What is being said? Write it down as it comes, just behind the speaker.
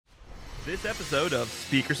This episode of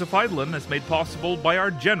Speakers of Eidolon is made possible by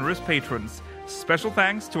our generous patrons. Special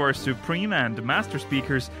thanks to our supreme and master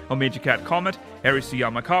speakers, Omeji Cat Comet, Erisu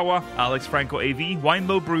Yamakawa, Alex Franco AV,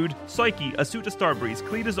 Winebow Brood, Psyche, Asuta Starbreeze,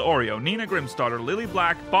 Cletus Oreo, Nina Grimstarter, Lily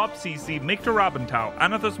Black, Bob CC, Mikta Rabentau,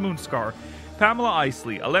 Anathos Moonscar, Pamela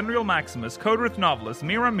Isley, Elendriel Maximus, Codrith Novelist,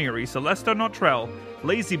 Mira Miri, Celesta Notrell,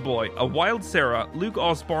 Lazy Boy, A Wild Sarah, Luke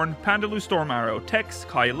Osborne, Pandalu Stormarrow, Tex,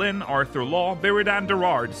 Kai Lin, Arthur Law, Beridan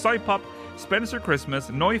Derard, Cypup, Spencer Christmas,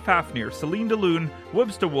 Noy Fafnir, Celine DeLune,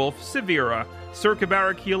 Webster Wolf, Severa, Circa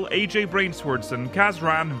Barakeel, AJ Brainswordson,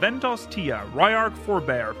 Kazran, Ventos Tia, Ryark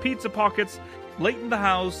Forbear, Pizza Pockets, Leighton the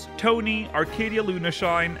House, Tony, Arcadia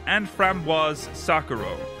Lunashine, and Framboise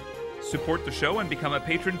Sakuro. Support the show and become a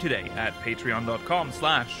patron today at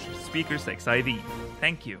patreon.com/SpeakersXIV.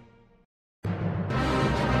 Thank you.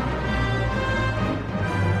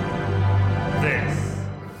 This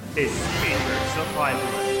is Speakers of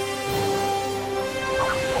Eidolon.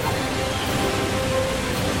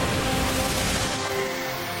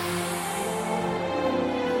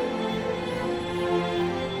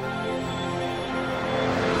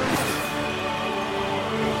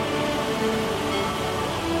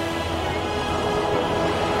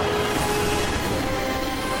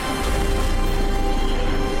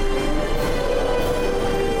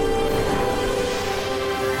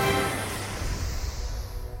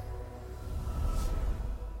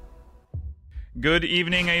 Good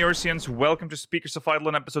evening, Aorcians. Welcome to Speakers of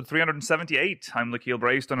Eidolon, episode 378. I'm Lakeel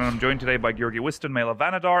Brayston, and I'm joined today by Georgi Wiston, Mela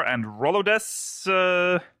Vanadar, and Rolodes.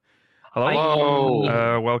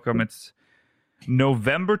 Hello. Welcome. It's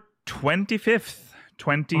November 25th,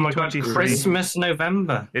 2023. Christmas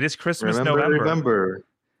November. It is Christmas November. Remember,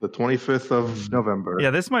 the 25th of November. Yeah,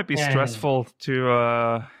 this might be stressful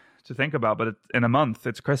to think about, but in a month,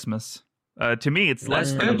 it's Christmas. To me, it's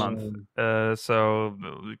less than a month. So,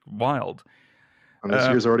 wild. And this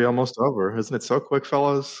year's already almost over. Isn't it so quick,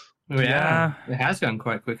 fellas? Yeah. It has gone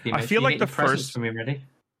quite quickly. I feel like the for me ready.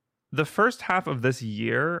 The first half of this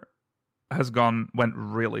year went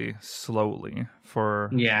really slowly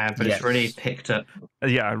for... Yeah, but it's really picked up.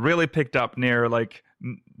 Yeah, really picked up near like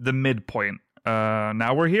the midpoint.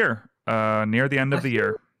 Now we're here, near the end of the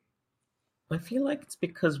year. I feel like it's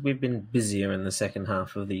because we've been busier in the second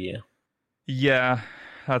half of the year. Yeah,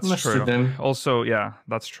 that's true. Also, yeah,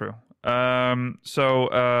 that's true. I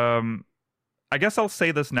guess I'll say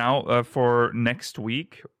this now. For next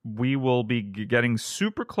week, we will be getting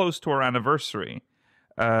super close to our anniversary.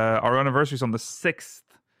 Our anniversary is on the 6th.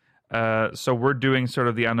 So we're doing sort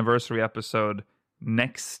of the anniversary episode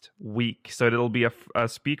next week. So it'll be a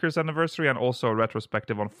speaker's anniversary and also a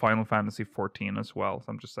retrospective on Final Fantasy XIV as well. So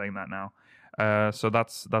I'm just saying that now. So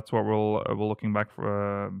that's what we're looking back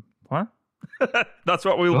for. What? That's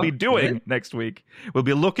what we'll be doing next week. We'll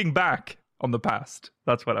be looking back on the past.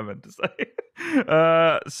 That's what I meant to say.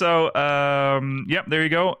 Yep, there you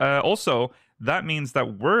go. Also, that means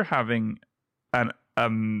that we're having an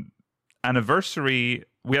anniversary.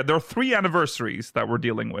 There are 3 anniversaries that we're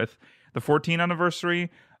dealing with. The 14th anniversary,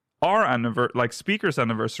 our speaker's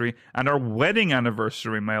anniversary, and our wedding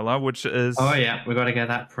anniversary, Mela, which is... Oh, yeah, we got to get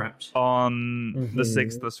that prepped. On the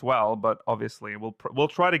 6th as well, but obviously we'll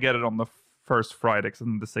try to get it on the first Friday, because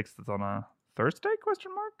the 6th is on a Thursday,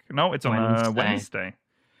 question mark? No, it's on a Wednesday.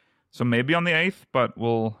 So maybe on the 8th, but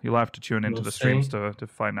you'll have to tune into the streams to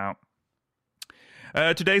find out.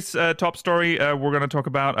 Today's top story, we're going to talk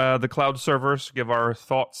about the cloud servers, give our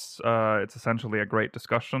thoughts. It's essentially a great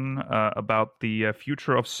discussion about the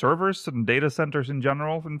future of servers and data centers in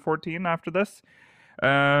general in 14 after this.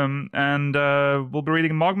 And we'll be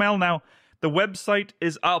reading Mogmail. Now, the website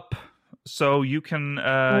is up. So you can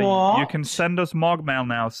send us Mogmail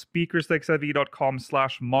now,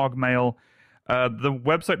 speakersxiv.com/Mogmail. The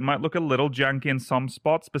website might look a little janky in some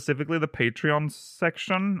spots, specifically the Patreon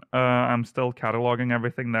section. I'm still cataloging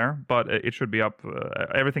everything there, but it should be up.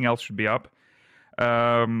 Everything else should be up.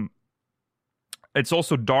 It's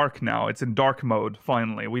also dark now. It's in dark mode,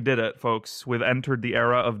 finally. We did it, folks. We've entered the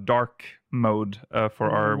era of dark mode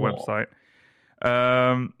for our website.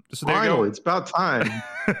 So there Finally, you go. It's about time.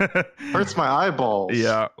 Hurts my eyeballs.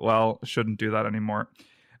 Yeah, well, shouldn't do that anymore.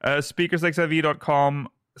 Speakersxiv.com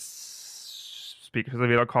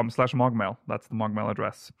speakersxiv.com/Mogmail. That's the Mogmail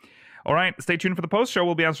address. All right, stay tuned for the post show.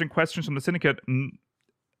 We'll be answering questions from the Syndicate.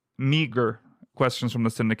 Meager questions from the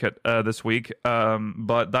Syndicate this week.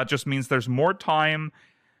 But that just means there's more time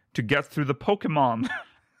to get through the Pokemon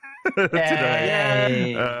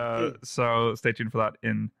today. So stay tuned for that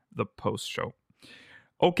in the post show.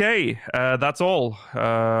 Okay, that's all.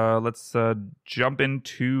 Let's jump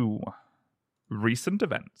into recent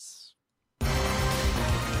events.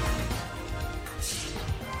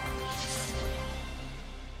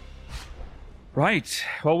 Right.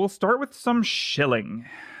 Well, we'll start with some shilling.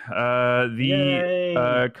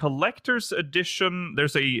 The collector's edition.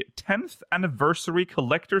 There's a 10th anniversary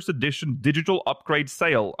collector's edition digital upgrade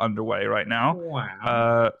sale underway right now.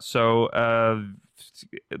 Wow. So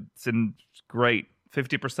it's in great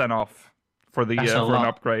 50% off for the for an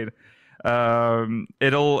upgrade.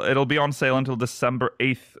 It'll be on sale until December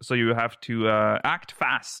 8th, so you have to act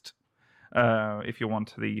fast if you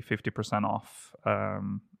want the 50% off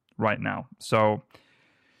right now. So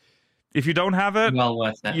if you don't have it, Well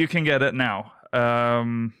worth it. you can get it now.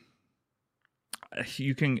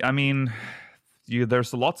 You can. I mean,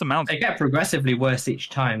 there's lots of mounts. They get progressively worse each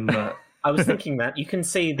time, but I was thinking that you can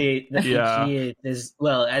see that Yeah. each year there's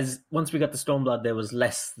as once we got the Stormblood, there was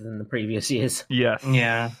less than the previous years. Yes.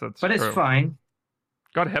 yeah, That's but it's true. fine.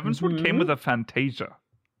 God, Heavensward came with a Fantasia.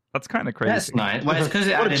 That's kind of crazy. That's nice. Well, it's because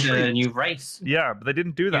it What a added a treat. new race. Yeah, but they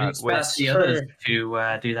didn't do You'd that expect with. That's the true. others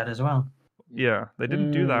to do that as well. Yeah, they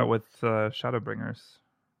didn't do that with Shadowbringers.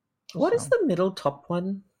 What is So. the middle top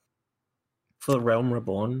one for Realm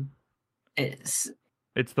Reborn? It's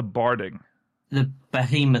It's the barding, the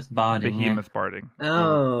Behemoth Barding. behemoth barding.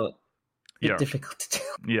 Oh, Yeah, difficult to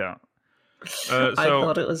tell. yeah. I So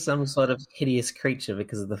thought it was some sort of hideous creature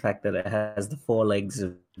because of the fact that it has the 4 legs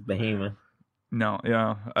of Behemoth. no,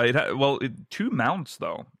 yeah. Two mounts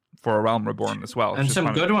though for a Realm Reborn as well, And which is some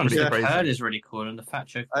kind of good ones. pretty The crazy. Herd is really cool, and the Fat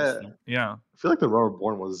Choke. Yeah. I feel like the Realm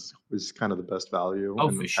Reborn was kind of the best value. Oh,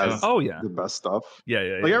 and for sure. has Oh yeah. the best stuff. Yeah,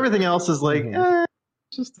 yeah, Like yeah. everything else is like, Mhm.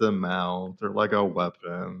 just the mount or like a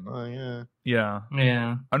weapon. Yeah. Yeah.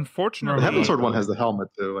 Yeah. The Unfortunately, Really? Heavensward one has the helmet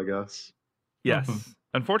too, I guess. yes. Mhm.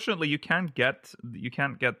 Unfortunately, you can't get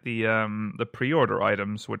the pre-order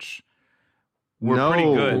items, which were pretty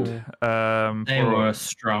No. good. They for- were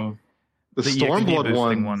strong. The The EXP Stormblood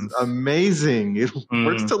boosting one's ones. amazing. It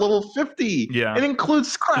works Mm. to level 50. Yeah. It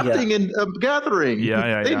includes crafting and gathering.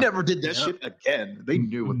 Yeah, They yeah. never did that Yeah. shit again. They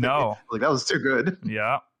knew what No. they did. Like, that was too good.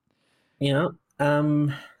 Yeah. Yeah.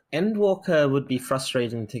 Endwalker would be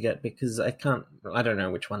frustrating to get because I don't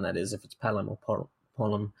know which one that is, if it's Palom or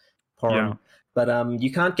Porum. Yeah. But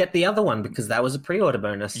you can't get the other one because that was a pre-order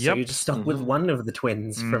bonus. Yep. So you just stuck with Mhm. one of the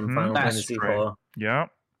twins from Mhm. Final That's Fantasy true. IV. Yeah.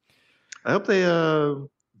 I hope they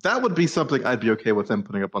that would be something I'd be okay with them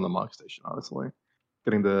putting up on the mock station, honestly.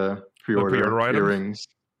 Getting the pre-order pre-order items? earrings.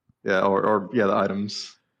 Yeah, or the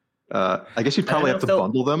items. I guess you'd I don't probably know have if to they'll-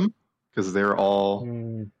 bundle them because they're all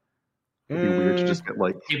it'd be weird to just get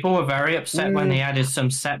like People were very upset when they added some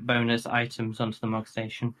set bonus items onto the Mog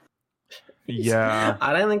Station. Yeah.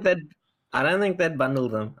 I don't think they'd bundle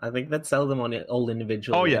them. I think they'd sell them on all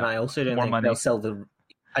individually. Oh, yeah. And I also don't More think money. they'll sell the.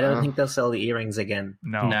 I don't think they'll sell the earrings again.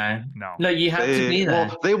 No. No. No. No, you have to be there.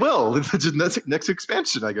 well, they will. It's the next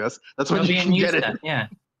expansion, I guess. That's when There'll you be a can new get set, it. yeah.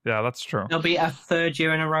 Yeah, that's true. There'll be a third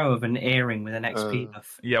year in a row of an earring with an XP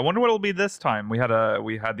buff. Yeah, I wonder what it'll be this time. We had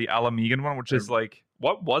the Alamegan one, which is like,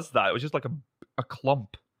 what was that? It was just like a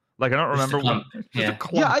clump. Like I don't Just a remember clump, what. yeah. Just a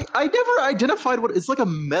clump. Yeah, I never identified what it's like a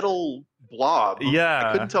metal blob. Yeah.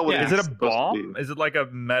 I couldn't tell what Yeah. Is it it was a supposed to bomb? be. Is it like a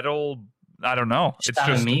metal? I don't know. Just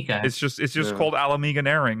Amiga. It's just Yeah. called Alamegan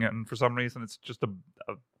Airing, and for some reason it's just a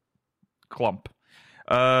clump.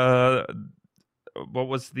 What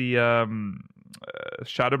was the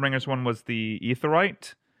Shadowbringers one? Was the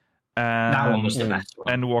Aetheryte, and That one was the best one.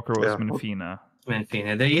 Endwalker was Yeah. Menfina.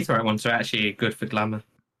 Menfina. The Aetheryte ones are actually good for glamour.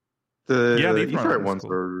 The Yeah, the Aetheryte Aetheryte ones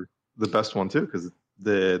was are the best one too because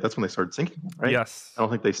that's when they started syncing, right? Yes. I don't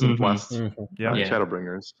think they synced Mhm. last Yeah. Yeah.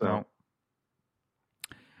 Shadowbringers. So.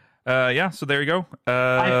 No. Yeah. So there you go.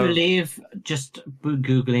 I believe, just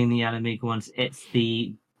googling the Alamigo ones, it's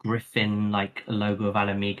the Griffin like logo of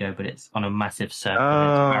Alamigo, but it's on a massive circle. and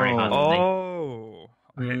it's very hard to make. Oh.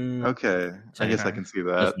 Okay, I guess I Okay. can see It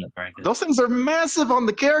that. doesn't look very good. Those things are massive on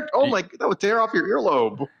the character. Oh my, that would tear off your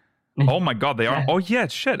earlobe. Oh my God, they are. Yeah. Oh yeah,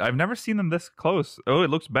 shit. I've never seen them this close. Oh, it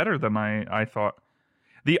looks better than I thought.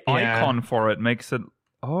 The Yeah. icon for it makes it.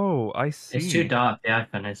 Oh, I see. It's too dark. The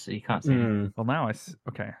icon is, so you can't see. it. Well, now I see.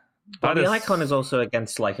 Okay. But That the is- icon is also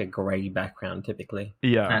against like a grey background typically.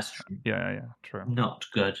 Yeah. That's true. Yeah. True. Not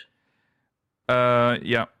good.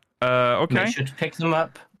 Yeah. Okay. Make sure to pick them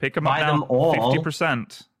up. Pick them up buy now. them all.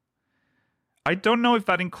 50%. I don't know if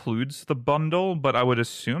that includes the bundle, but I would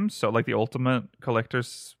assume so, like the Ultimate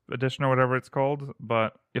Collector's Edition or whatever it's called.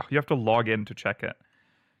 But you have to log in to check it.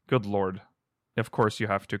 Good lord. Of course you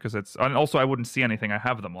have to, because it's... And also, I wouldn't see anything. I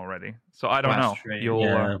have them already. So I don't That's know.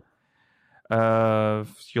 true.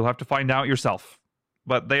 You'll have to find out yourself.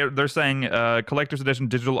 But they're saying Collector's Edition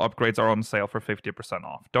digital upgrades are on sale for 50%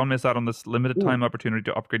 off. Don't miss out on this limited time opportunity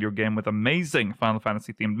to upgrade your game with amazing Final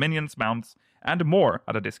Fantasy themed minions, mounts, and more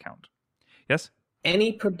at a discount. Yes?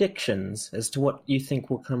 Any predictions as to what you think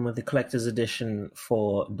will come with the collector's edition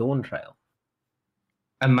for Dawn Trail?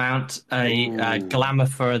 A mount, a glamour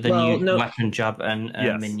for the new weapon job and a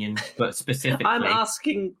Yes. minion, but specifically. I'm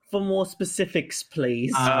asking for more specifics,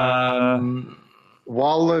 please. What are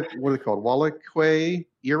they called? Wallachie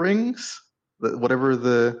earrings? Whatever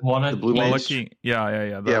the blue mage.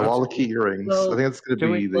 Yeah. Wallachie earrings. Well, I think that's going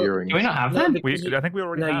to be the earrings. Do we not have No, them? because I think we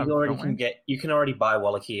already have. you already don't we? you can already buy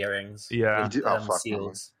Wallachie earrings. Yeah. They do- oh, fuck,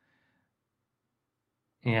 seals.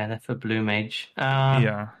 Yeah, they're for blue mage.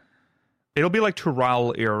 Yeah. It'll be like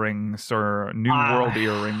Tural earrings or New World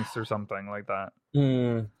earrings or something like that.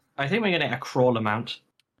 I think we're going to get a crawler mount.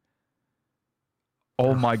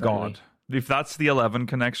 Oh my finally. god. If that's the 11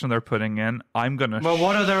 connection they're putting in, I'm going to... Well,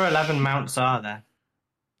 what other 11 mounts are there?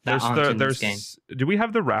 That aren't in this game? Do we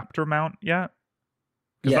have the Raptor mount yet?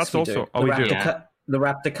 Yes, that's we also... do. Oh, we do. Yeah. The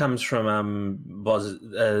Raptor comes from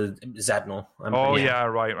Zadnor. Oh, pretty- yeah,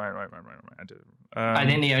 right. I do. I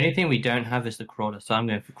think the only thing we don't have is the crawler, so I'm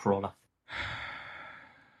going for crawler.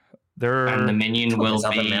 And the minion will There's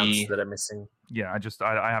other mounts be... that are missing. Yeah,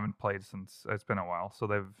 I haven't played since... It's been a while, so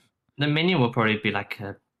they've... The minion will probably be like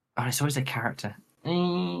a... Oh, it's always a character.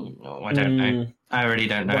 No, I don't know. I really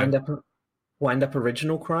don't know. Wind up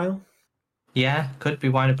original cryo? Yeah, could be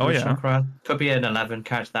wind up Oh, original yeah. crowd. Could be an 11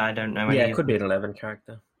 character that I don't know. Yeah, any it could be an 11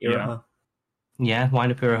 character. Yeah. Yeah,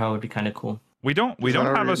 wind up Iroha would be kind of cool. We don't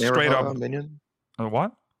have a straight up... minion.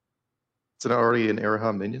 What? Is it already an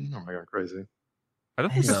Araha minion? Oh my god, crazy. I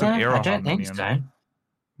don't think Is it's there? an Iroha I don't think minion. so.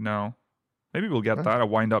 No. Maybe we'll get Huh? that, a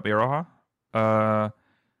wind-up Iroha.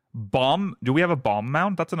 Bomb. Do we have a bomb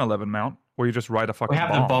mount? That's an 11 mount, where you just ride a fucking We have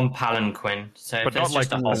bomb. the bomb palanquin, so But if not like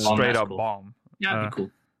just a a whole bomb, straight that's up cool. bomb. Yeah, that'd be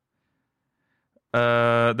cool.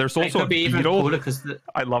 There's It also could be even beetle. cooler because the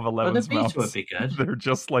I love 11's beetle mounts. would be good. They're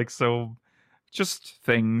just like so... Just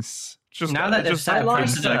things. Just Now that they've just set up like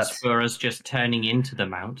precedents that. for us just turning into the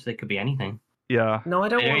mount, they could be anything. Yeah. No, I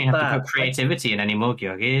don't They don't want even have to that. put creativity in anymore,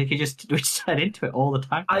 Georgi. You could just turn into it all the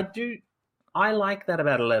time. I like that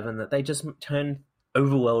about 11, that they just turn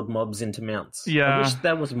overworld mobs into mounts. Yeah. I wish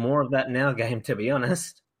there was more of that in our game, to be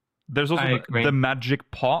honest. There's also I agree. the magic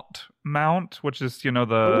pot mount, which is,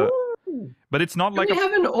 the... Ooh. But it's not Do like we a...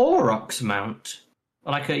 have an Aurochs mount?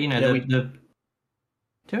 Like a, Yeah,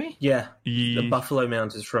 Do we? Yeah, the buffalo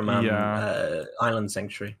mount is from Yeah. Island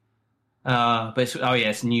Sanctuary. But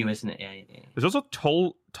it's new, isn't it? Yeah. There's also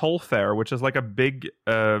Tolfair, which is like a big,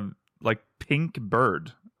 like pink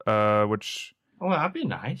bird, which... Oh, that'd be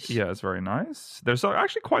nice. Yeah, it's very nice. There's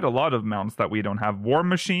actually quite a lot of mounts that we don't have. War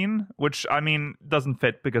Machine, which, I mean, doesn't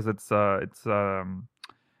fit because it's an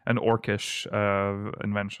orcish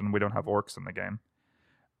invention. We don't have orcs in the game.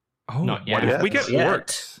 Oh, Not what yet. if we get Yet.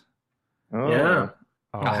 orcs? Oh. Yeah.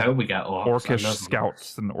 I hope we get orcs. I Orcish love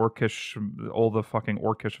scouts and orcish, all the fucking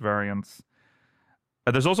orcish variants.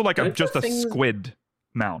 There's also like Don't just the a things- squid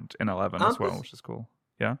mount in 11 as Aren't well, the- which is cool.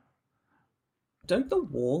 Yeah. Don't the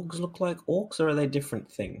wargs look like orcs, or are they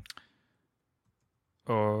different thing?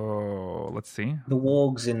 Oh, let's see. The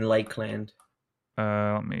wargs in Lakeland.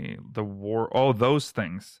 Those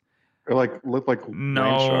things. They look like land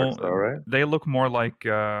No, sharks, though, right? they look more like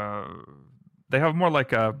they have more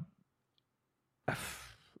like a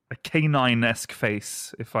canine-esque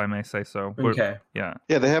face, if I may say so. Okay. Yeah.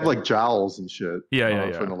 Yeah, they have like jowls and shit.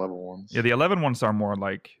 Yeah. For the level ones. Yeah, the 11 ones are more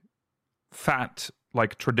like fat,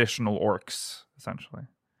 like traditional orcs, essentially.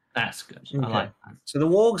 That's good. I Okay. like that. So the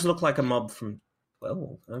wargs look like a mob from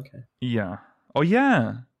 12. Okay. Yeah. Oh,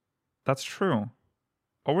 yeah. That's true.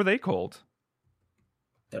 What were they called?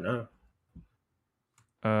 Don't know.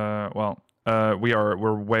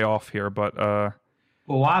 We're way off here, but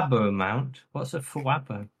Fawabo mount? What's a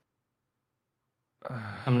Fawabo?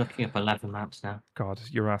 I'm looking up 11 mounts now. God,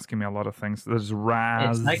 you're asking me a lot of things. There's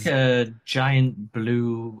Raz. It's like a giant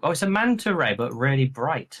blue... Oh, it's a manta ray, but really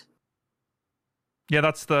bright. Yeah,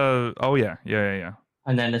 that's the... Oh, yeah.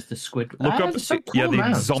 And then there's the squid... Look up... there's some yeah, cool the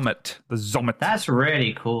mounts. Zomet. The Zomet. That's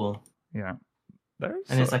really cool. Yeah. There's...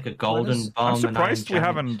 And it's like a golden bomb. I'm surprised we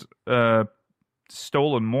haven't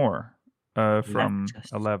stolen more from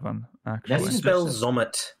Just- 11, How actually. do you spell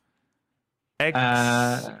Zomet?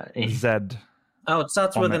 XZ. Oh, it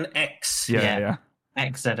starts with Zomet. an X. Yeah.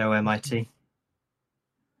 XZOMIT.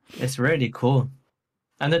 It's really cool.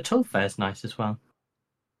 And the Tulfair's nice as well.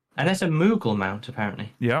 And there's a Moogle mount,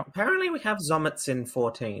 apparently. Yeah. Apparently, we have Zomets in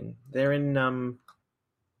 14. They're in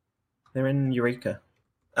Eureka.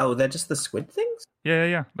 Oh, they're just the squid things?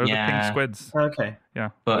 They're the pink Yeah. squids. Okay.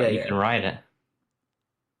 But Yeah, you yeah. can ride it,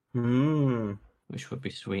 Hmm. which would be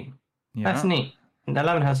sweet. Yeah. That's neat. And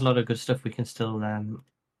 11 has a lot of good stuff we can still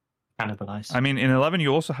cannibalize. I mean, in 11,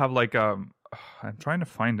 you also have like I'm trying to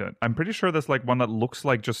find it. I'm pretty sure there's like one that looks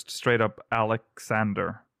like just straight up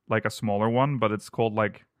Alexander, like a smaller one, but it's called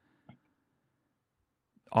like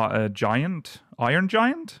a giant, Iron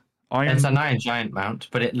Giant. It's an Iron Giant mount,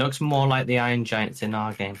 but it looks more like the Iron Giants in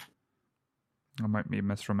our game. I might be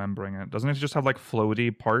misremembering it. Doesn't it just have like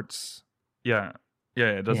floaty parts? Yeah,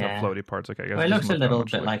 it does have floaty parts. Okay, I guess Well, it looks a doesn't look that little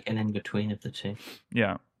much bit like an in-between of the two.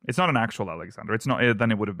 Yeah, it's not an actual Alexander. It's not. Then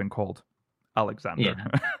it would have been called Alexander. Yeah.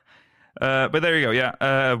 But there you go.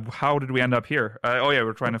 Yeah. How did we end up here?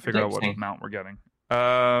 We're trying to figure out what mount we're getting.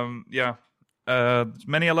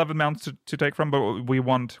 Many 11 mounts to take from, but we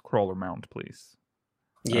want crawler mount, please.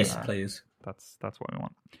 Yes, please. That's what we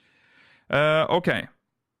want. Okay.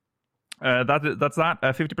 That's that.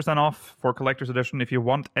 50% off for collector's edition. If you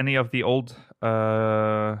want any of the old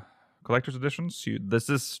collector's editions, this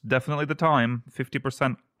is definitely the time.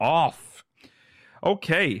 50% off.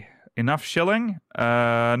 Okay. Enough shilling?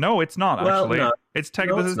 No, it's not, actually. No. It's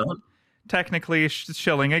not. Technically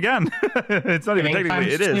shilling again. It's not even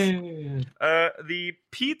technically. It is. The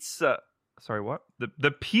pizza. Sorry, what?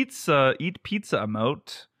 The pizza. Eat pizza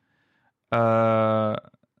emote.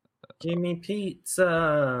 Give me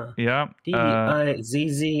pizza. Yeah.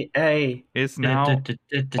 PIZZA Is now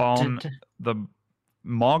on the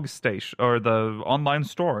Mog station or the online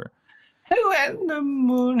store. Who in the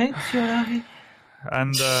moon? It's your eye.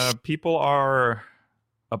 And people are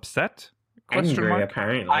upset. Angry,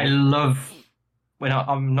 apparently. I love.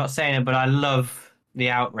 I'm not saying it, but I love the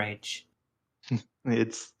outrage.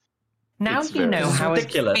 It's Now it's you know how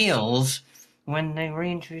ridiculous. it feels when they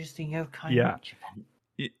reintroduce the yokai match event.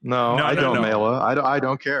 no, I don't, Mela. I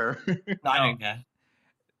don't care. I don't care.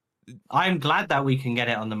 I'm glad that we can get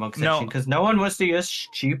it on the mug No. section because no one wants to use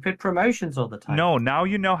stupid promotions all the time. No, now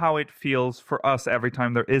you know how it feels for us every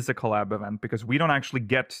time there is a collab event because we don't actually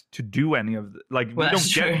get to do any of Well, that's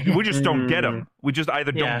true. we just don't get them. We just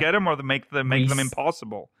either don't Yeah. get them or they make them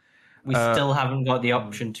impossible. We still haven't got the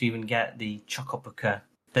option to even get the Chocopuka.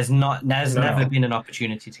 There's never been an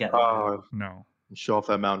opportunity to get that. No. Show off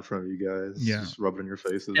that mount in front of you guys. Yeah. Just rub it in your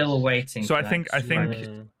faces. Still waiting. So for I think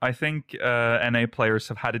that. NA players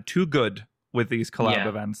have had it too good with these collab Yeah.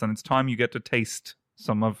 events, and it's time you get to taste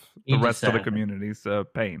some of the You rest of the deserve it. community's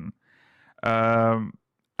pain.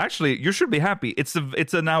 Actually, you should be happy.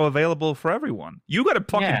 It's now available for everyone. You got a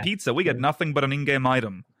fucking pizza. We get nothing but an in-game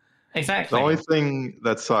item. Exactly. The only thing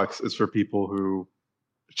that sucks is for people who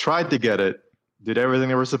tried to get it, did everything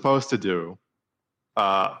they were supposed to do,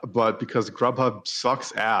 but because Grubhub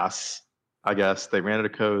sucks ass, I guess they ran out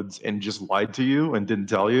of codes and just lied to you and didn't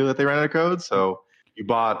tell you that they ran out of codes. So you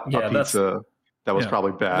bought a pizza that was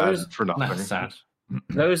probably bad for nothing. That's sad.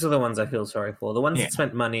 Those are the ones I feel sorry for. The ones that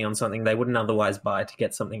spent money on something they wouldn't otherwise buy to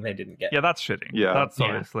get something they didn't get. Yeah, that's shitty. Yeah. That's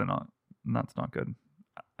obviously not. That's not good.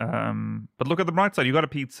 But look at the bright side. You got a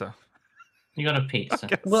pizza. You got a pizza.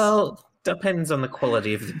 Well, depends on the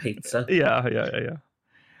quality of the pizza. Yeah.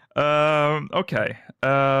 Okay.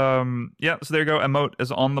 So there you go. Emote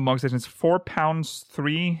is on the mug station. It's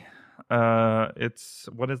 £4.3. It's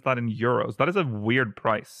what is that in euros? That is a weird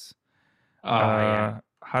price. How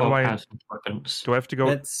do I have to go?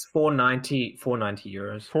 It's 490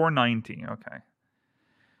 euros. 490. Okay.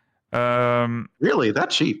 Really, that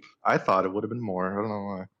cheap? I thought it would have been more. I don't know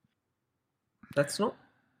why. That's not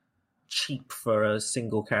cheap for a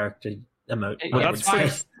single character emote. Well, Yeah, that's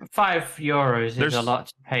 €5 There's- is a lot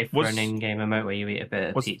to pay for was- an in-game emote where you eat a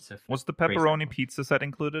bit of pizza. Was the pepperoni pizza set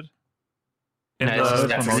included? In No, the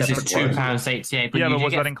this promotion? is £2.88. But Yeah, you but do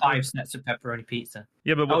was get that included? 5 sets of pepperoni pizza.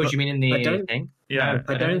 Yeah, but Oh, do you mean in the thing? Yeah.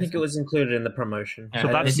 No, I don't think it was included in the promotion. So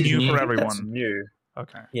that's this is new for That's everyone. new.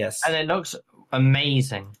 Okay. Yes. And it looks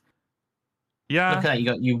amazing. Yeah. Look at that. You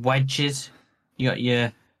got your wedges. You got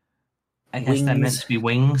your. I guess they're meant Wings. to be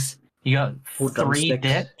wings. You got Full 3 drumsticks.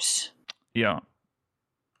 dips. Yeah.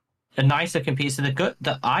 A nice looking pizza.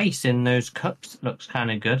 The ice in those cups looks kind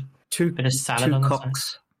of good. Two Bit of salad on the side.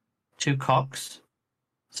 cocks. 2 cocks.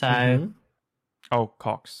 So, Mhm. Oh,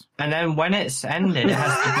 Cox. and then when it's ended, it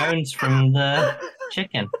has the bones from the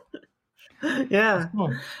chicken. Yeah. Oh,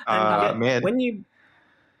 Man, When you.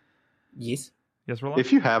 Yes. Yes, Roland?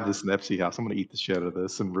 if you have this in Epsi house, I'm gonna eat the shit out of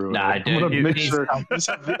this and ruin Nah, it. dude, I'm gonna you- make these- sure just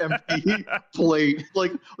have the empty plate.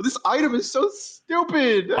 Like, this item is so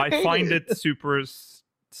stupid. I hate find it super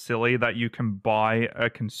silly that you can buy a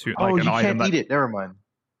Oh, an you item can't that. eat it. Never mind.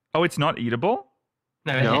 Oh, it's not eatable.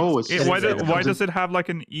 No, it's it's- Why, It is why edible. does it have like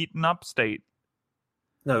an eaten up state?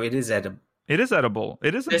 No, it is edible. It is edible.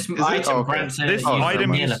 It is. This it? item Okay. grants This you item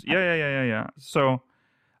meal is. Yeah. So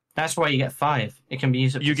That's why you get 5. It can be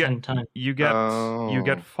used up to 10 times. You get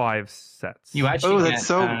 5 sets. You actually that's get,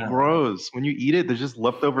 so gross. When you eat it, there's just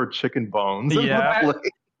leftover chicken bones. Yeah.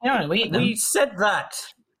 We eat them. We said that.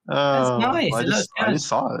 That's nice. I just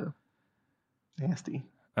saw it. Nasty.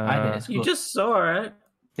 I think it's You cool. just saw it.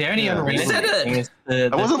 The only Yeah. unrealistic You said it. thing is the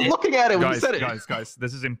I wasn't looking at it when you said it. Guys,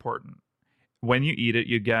 this is important. When you eat it,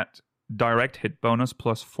 you get direct hit bonus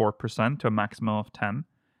plus 4% to a maximum of 10.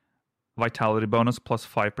 Vitality bonus plus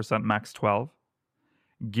 5%, max 12.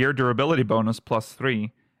 Gear durability bonus plus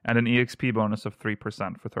 3. And an EXP bonus of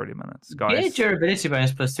 3% for 30 minutes. Guys, gear durability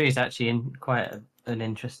bonus plus 3 is actually quite an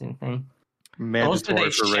interesting thing. Mandatory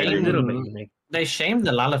Also, for they rating. Little They shamed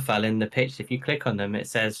the Lalafell in the pitch. If you click on them, it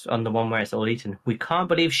says on the one where it's all eaten, "We can't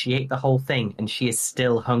believe she ate the whole thing and she is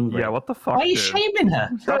still hungry." yeah, what the fuck? Why are you dude? shaming her?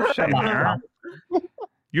 Stop shaming her.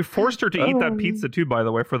 You forced her to eat that pizza too, by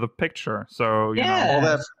the way, for the picture. So you Yeah. know. All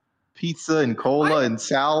that pizza and cola and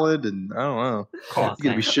salad and I don't know. Oh, You're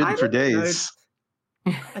gonna be thanks. shitting for I don't know. days.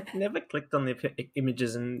 I've never clicked on the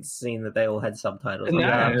images and seen that they all had subtitles. No.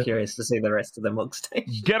 I'm curious to see the rest of the mug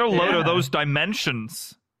station. Get a load Yeah. of those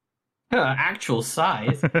dimensions. Actual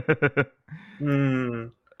size.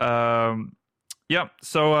 Yeah.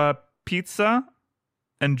 So pizza,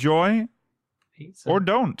 enjoy Pizza. or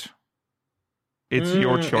don't. It's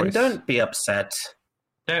your choice. And don't be upset.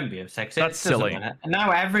 Don't be upset. 'Cause That's it doesn't silly. matter.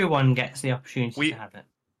 Now everyone gets the opportunity to have it.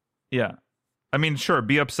 Yeah. I mean, sure,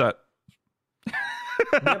 be upset. Be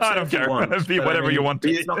upset I don't if you care. want, Be but, whatever I mean, you want to.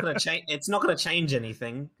 It's not going to change. It's not going to change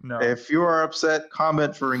anything. No. If you are upset,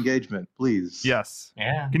 comment for engagement, please. Yes.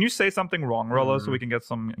 Yeah. Can you say something wrong, Rollo, so we can get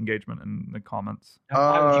some engagement in the comments?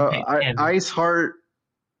 Why would you pick him? Ice Heart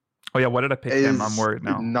Oh yeah, what did I pick is him? I'm worried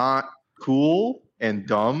now. not cool and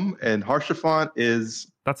dumb, and Harshafant is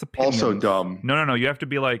That's opinions. also dumb. No. You have to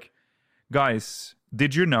be like, guys,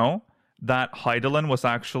 did you know that Heidelin was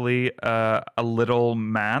actually a little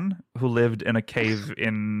man who lived in a cave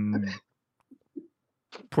in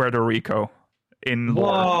Puerto Rico in lore?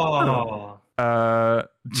 Whoa.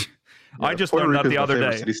 I just Puerto learned that Rico's the my other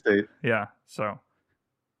favorite day. city-state. Yeah, so.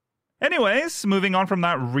 Anyways, moving on from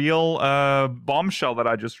that real bombshell that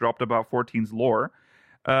I just dropped about 14's lore,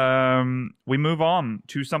 we move on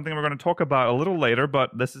to something we're going to talk about a little later,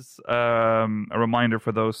 but this is a reminder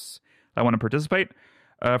for those that want to participate.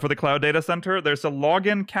 For the Cloud Data Center, there's a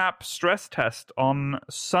login cap stress test on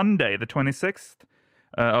Sunday, the 26th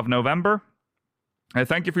of November.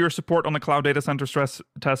 Thank you for your support on the Cloud Data Center stress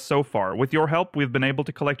test so far. With your help, we've been able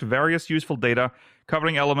to collect various useful data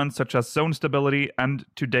covering elements such as zone stability, and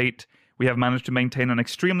to date, we have managed to maintain an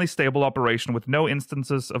extremely stable operation with no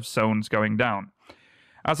instances of zones going down.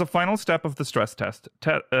 As a final step of the stress test,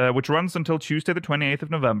 which runs until Tuesday the 28th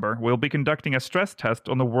of November, we'll be conducting a stress test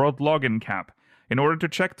on the world login cap. In order to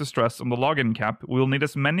check the stress on the login cap, we will need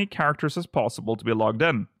as many characters as possible to be logged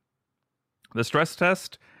in. The stress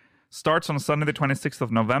test starts on Sunday the 26th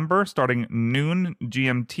of November, starting noon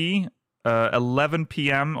GMT, 11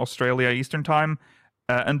 p.m. Australia Eastern Time,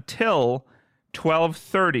 until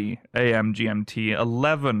 12:30 a.m. GMT,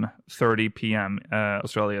 11:30 p.m.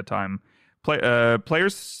 Australia Time.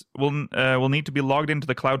 Players will need to be logged into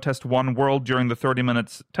the Cloud Test 1 world during the 30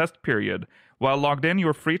 minutes test period. While logged in, you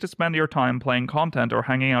are free to spend your time playing content or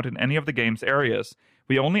hanging out in any of the game's areas.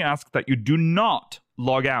 We only ask that you do not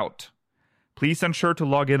log out. Please ensure to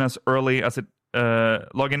log in early as it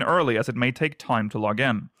may take time to log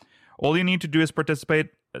in. All you need to do is participate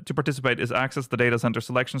is access the data center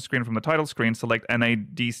selection screen from the title screen, select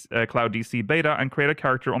Cloud DC Beta, and create a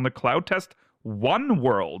character on the Cloud Test 1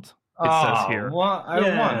 world. It says here. What?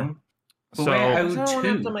 Yeah. 01? So- Where Does anyone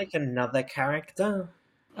have to 02? make another character?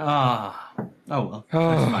 Oh well.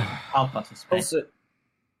 That's fine. I'll participate.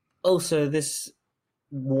 Also, this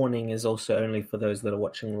warning is also only for those that are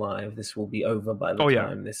watching live. This will be over by the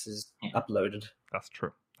time this is uploaded. That's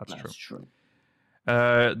true. That's That's true.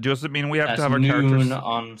 true. Does it mean we have That's to have our noon characters?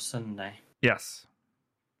 on Sunday. Yes.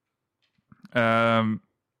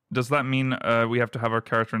 Does that mean we have to have our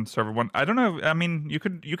character in server 1? I don't know. I mean, you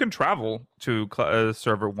can travel to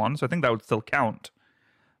server 1, so I think that would still count.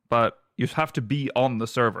 But you have to be on the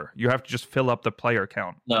server. You have to just fill up the player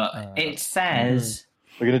count. Look, it says.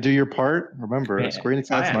 We're gonna do your part. Remember, Yeah, Square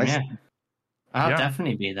Enix I has am, nice. yeah. I'll Yeah.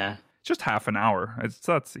 definitely be there. It's just half an hour.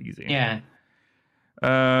 That's easy. Yeah.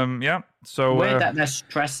 Yeah. So Weird that they're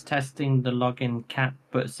stress testing the login cap,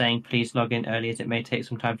 but saying please log in early as it may take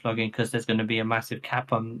some time to log in because there's going to be a massive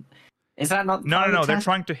cap on. Is that not? no. They're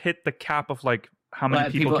trying to hit the cap of like how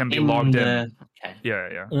many people can be logged in. Okay.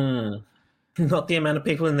 Yeah. Not the amount of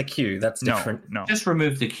people in the queue. That's different. No. Just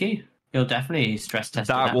remove the queue. He'll definitely stress test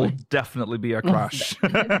it That that will way. definitely be a crash.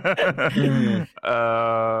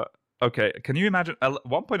 Okay, can you imagine? At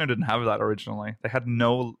one point, I didn't have that originally. They had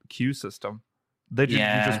no queue system. They just,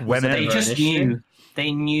 you just went so in. they an just issue?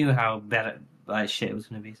 knew how bad shit it was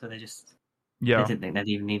going to be, so they Yeah. didn't think they'd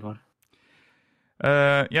even need one.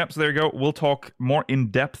 Yep, so there you go. We'll talk more in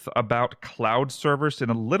depth about cloud servers in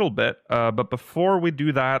a little bit. But before we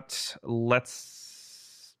do that,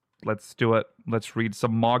 let's do it. Let's read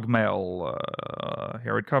some Mog Mail.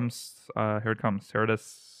 Here it comes. Here it comes. Here it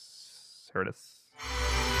is. Here it is.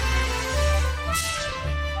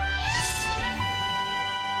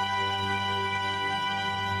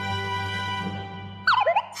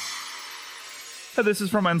 This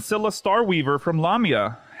is from Ancilla Starweaver from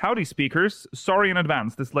Lamia. Howdy, speakers. Sorry in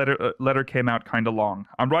advance, this letter came out kinda long.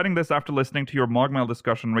 I'm writing this after listening to your Mogmail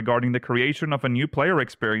discussion regarding the creation of a new player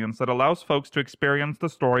experience that allows folks to experience the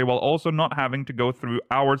story while also not having to go through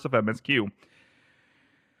hours of MSQ.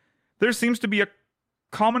 There seems to be a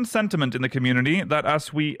common sentiment in the community that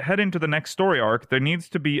as we head into the next story arc, there needs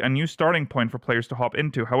to be a new starting point for players to hop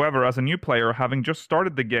into. However, as a new player, having just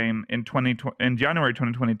started the game in January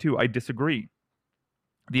 2022, I disagree.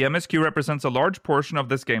 The MSQ represents a large portion of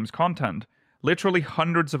this game's content, literally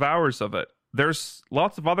hundreds of hours of it. There's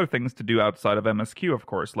lots of other things to do outside of MSQ, of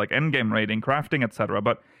course, like endgame raiding, crafting, etc.,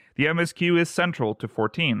 but the MSQ is central to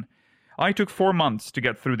 14. I took 4 months to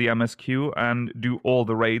get through the MSQ and do all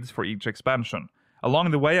the raids for each expansion.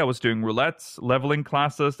 Along the way, I was doing roulettes, leveling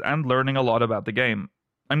classes, and learning a lot about the game.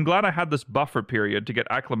 I'm glad I had this buffer period to get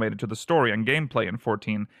acclimated to the story and gameplay in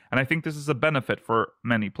 14, and I think this is a benefit for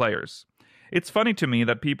many players. It's funny to me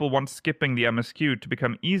that people want skipping the MSQ to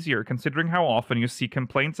become easier considering how often you see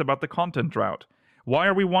complaints about the content drought. Why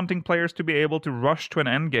are we wanting players to be able to rush to an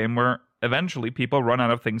endgame where eventually people run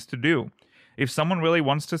out of things to do? If someone really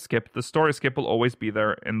wants to skip, the story skip will always be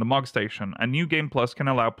there in the Mog Station, and New Game Plus can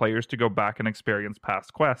allow players to go back and experience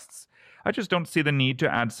past quests. I just don't see the need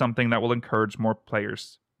to add something that will encourage more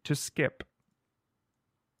players to skip.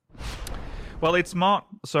 Well, it's not...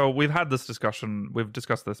 So we've had this discussion. We've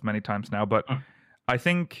discussed this many times now, but I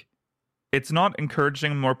think it's not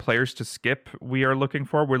encouraging more players to skip we're looking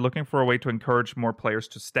for. We're looking for a way to encourage more players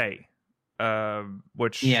to stay.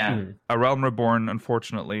 Which A Realm Reborn,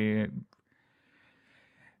 unfortunately...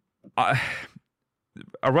 A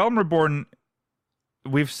Realm Reborn,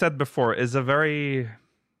 we've said before, is a very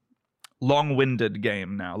long-winded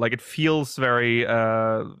game now. Like, it feels very...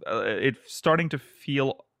 it's starting to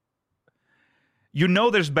feel... You know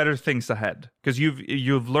there's better things ahead because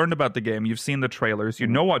you've learned about the game, you've seen the trailers, you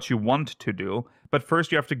know what you want to do, but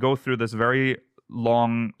first you have to go through this very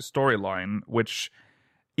long storyline, which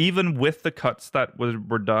even with the cuts that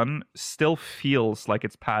were done, still feels like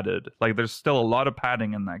it's padded. Like there's still a lot of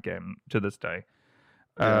padding in that game to this day.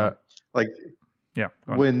 When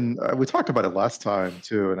we talked about it last time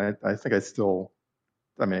too, and I think it was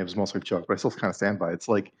mostly a joke, but I still kind of stand by it. It's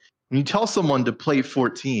like when you tell someone to play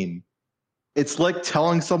 14, it's like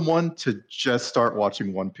telling someone to just start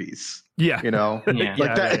watching One Piece. Yeah. You know? Yeah.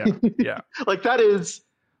 Like that, like that is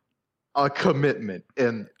a commitment.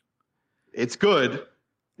 And it's good.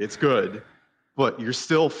 It's good. But you're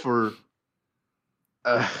still for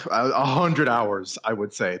 100 hours, I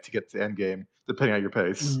would say, to get to the end game, depending on your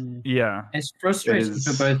pace. Yeah. It's frustrating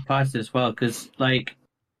for both parties as well, because, like,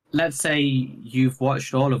 let's say you've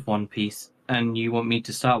watched all of One Piece and you want me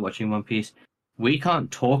to start watching One Piece. We can't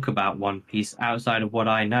talk about One Piece outside of what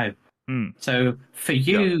I know. So for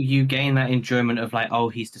you, you gain that enjoyment of like, oh,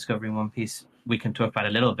 he's discovering One Piece. We can talk about it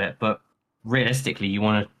a little bit, but realistically, you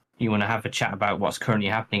want to have a chat about what's currently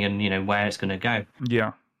happening and where it's going to go.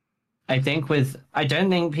 Yeah, I don't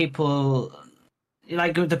think people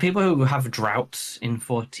like the people who have droughts in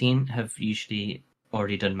 14 have usually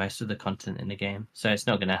already done most of the content in the game, so it's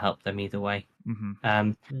not going to help them either way.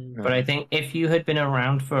 But I think if you had been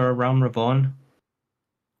around for A Realm Reborn,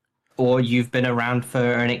 or you've been around for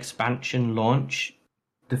an expansion launch,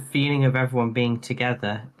 the feeling of everyone being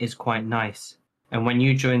together is quite nice. And when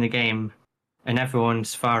you join the game and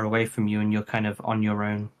everyone's far away from you and you're kind of on your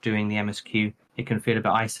own doing the MSQ, it can feel a bit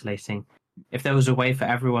isolating. If there was a way for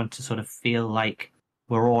everyone to sort of feel like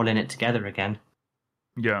we're all in it together again,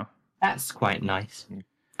 that's quite nice.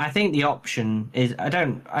 I think the option is I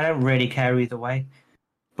don't really care either way,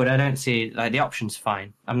 but I don't see like the option's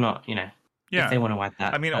fine. I'm not, if they want to add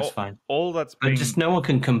that, that's fine. All that's but just no one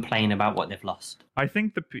can complain about what they've lost. I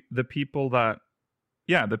think the people that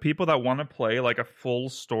want to play like a full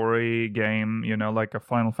story game, like a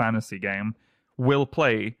Final Fantasy game, will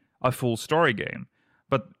play a full story game.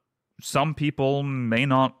 But some people may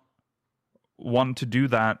not want to do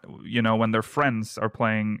that, when their friends are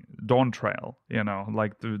playing Dawn Trail.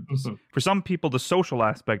 Like for some people, the social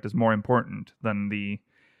aspect is more important than the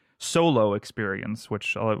solo experience,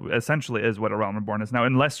 which essentially is what A Realm Reborn is now,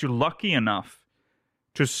 unless you're lucky enough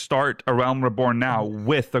to start A Realm Reborn now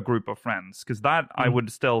with a group of friends, because that I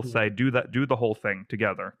would still say do the whole thing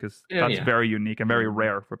together, because that's very unique and very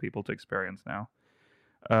rare for people to experience now.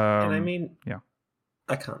 And I mean, yeah,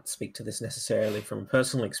 I can't speak to this necessarily from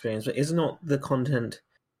personal experience, but is not the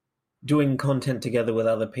doing content together with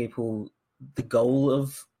other people the goal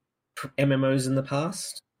of MMOs in the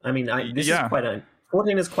past? I mean, this is quite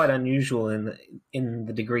 14 is quite unusual in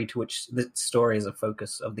the degree to which the story is a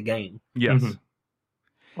focus of the game. Yes. Mm-hmm.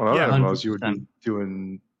 Well, Yeah, MMOs, you would 100%. be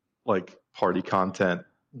doing like party content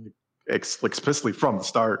explicitly from the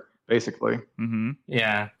start, basically. Mm-hmm.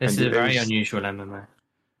 Yeah, this And is a very it was- unusual MMO.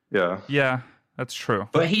 Yeah, that's true.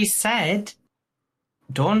 But he said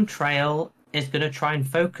Dawn Trail is going to try and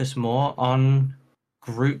focus more on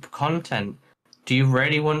group content. Do you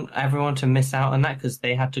really want everyone to miss out on that? Because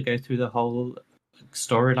they had to go through the whole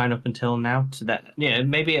storyline up until now. So that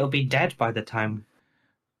maybe it'll be dead by the time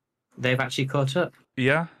they've actually caught up.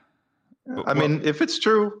 Yeah. I mean, if it's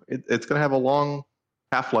true, it's going to have a long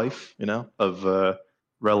half-life, of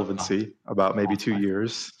relevancy, about maybe 2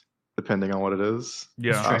 years, depending on what it is.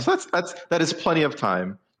 Yeah. So that is plenty of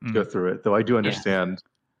time to go through it. Though I do understand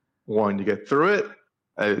wanting to get through it.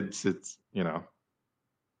 It's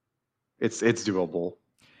doable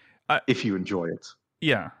if you enjoy it.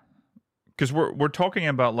 Yeah, because we're talking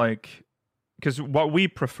about because what we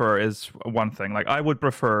prefer is one thing. Like I would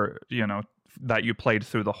prefer, that you played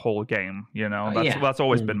through the whole game. That's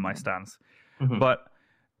always been my stance. Mm-hmm. But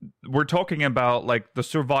we're talking about the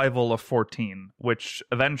survival of 14, which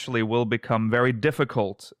eventually will become very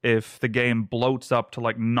difficult if the game bloats up to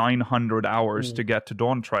 900 hours to get to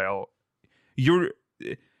Dawn Trail. You're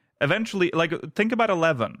eventually think about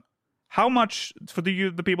 11. How much for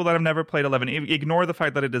the people that have never played 11? Ignore the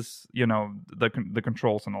fact that it is the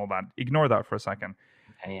controls and all that. Ignore that for a second.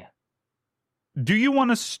 Okay, yeah. Do you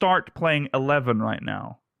want to start playing 11 right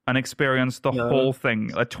now and experience the whole thing?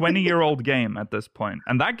 A 20-year-old game at this point,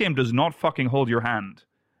 and that game does not fucking hold your hand.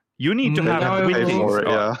 You need to have No, witty for it,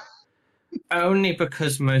 stuff. Only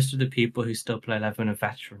because most of the people who still play 11 are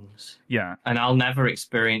veterans. Yeah, And I'll never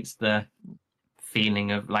experience the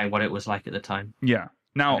feeling of what it was like at the time. yeah.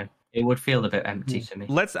 Now. It would feel a bit empty to me.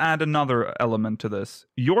 Let's add another element to this.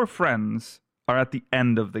 Your friends are at the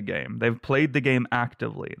end of the game. They've played the game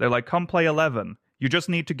actively. They're like, come play 11. You just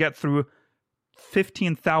need to get through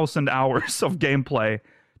 15,000 hours of gameplay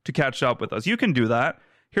to catch up with us. You can do that.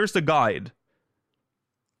 Here's the guide.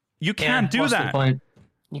 You can't do what's that. The point?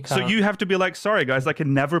 You can't. So you have to be like, sorry, guys, I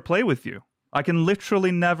can never play with you. I can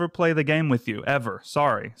literally never play the game with you, ever.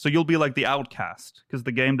 Sorry. So you'll be like the outcast, because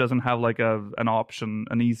the game doesn't have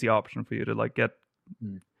an easy option for you to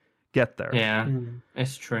get there. Yeah,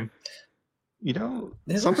 it's true.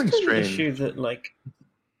 There's something also strange. An issue that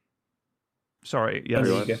Sorry, yes,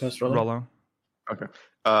 you go first, Rollo? Rollo. Okay.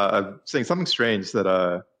 Saying something strange that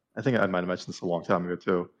I think I might have mentioned this a long time ago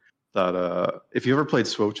too. That if you ever played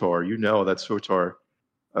SWTOR, you know that SWTOR,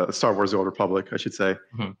 Star Wars: The Old Republic, I should say,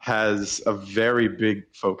 has a very big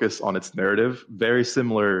focus on its narrative, very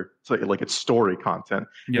similar to its story content,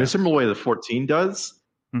 in a similar way that 14 does.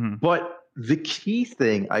 Mm-hmm. But the key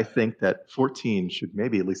thing I think that 14 should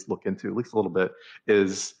maybe at least look into, at least a little bit,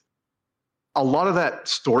 is a lot of that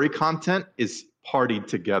story content is partied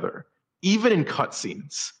together, even in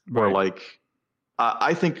cutscenes, where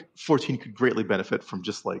I think 14 could greatly benefit from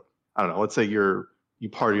just I don't know, let's say you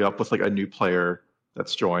party up with a new player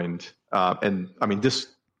that's joined, and I mean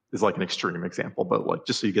this is an extreme example, but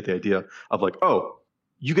just so you get the idea of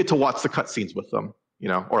you get to watch the cutscenes with them,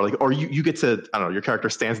 or you get to, I don't know, your character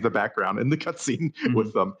stands in the background in the cutscene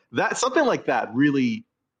with them. That something like that really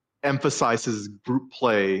emphasizes group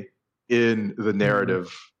play in the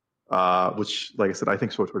narrative, which, like I said, I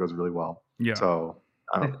think SWTOR does really well. Yeah. So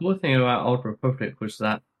The cool thing about Old Republic was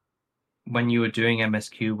that when you were doing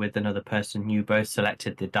MSQ with another person, you both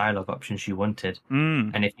selected the dialogue options you wanted,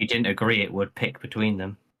 and if you didn't agree, it would pick between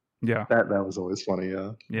them. Yeah, that was always funny.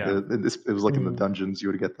 Yeah. It was in the dungeons you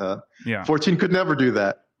would get that. Yeah. 14 could never do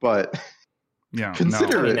that, but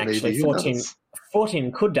consider it. Actually, maybe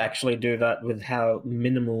 14 could actually do that with how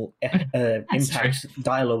minimal impact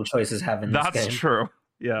dialogue choices have in this game. That's true.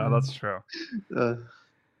 Yeah, that's true.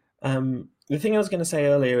 The thing I was going to say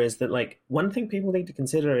earlier is that one thing people need to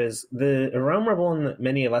consider is the Realm Reborn that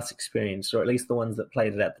many of us experienced, or at least the ones that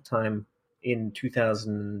played it at the time in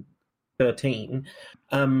 2013.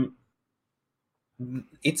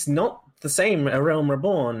 It's not the same A Realm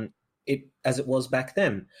Reborn it as it was back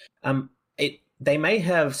then. They may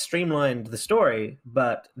have streamlined the story,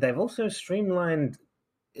 but they've also streamlined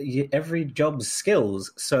every job's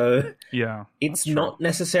skills. So Yeah, it's that's not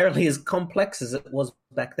necessarily as complex as it was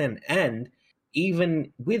back then. And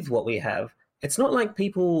even with what we have, it's not like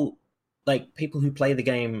people who play the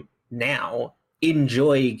game now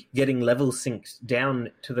enjoy getting level synced down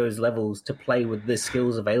to those levels to play with the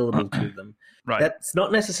skills available to them. right. That's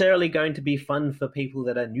not necessarily going to be fun for people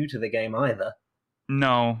that are new to the game either.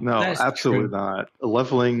 No, No, That's absolutely true. not.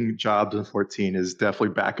 Leveling jobs in 14 is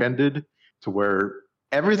definitely back-ended to where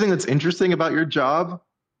everything that's interesting about your job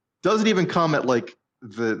doesn't even come at like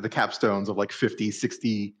the capstones of like 50,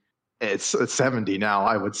 60, it's 70 now,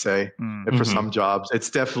 I would say. Mm. And for Mhm. some jobs, it's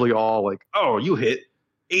definitely all like, oh, you hit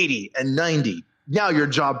 80 and 90. Now your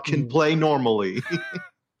job can play normally.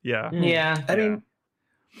 yeah, Yeah. I mean,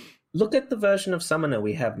 look at the version of Summoner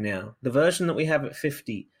we have now. The version that we have at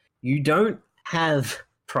 50. You don't have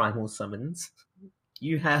primal summons.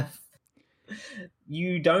 You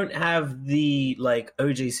don't have the like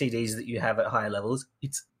OGCDs that you have at higher levels.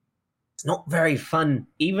 It's not very fun,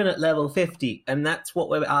 even at level 50, and that's what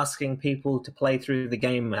we're asking people to play through the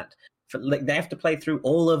game at. They have to play through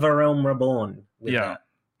all of A Realm Reborn with yeah, that.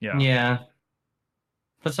 yeah, Yeah.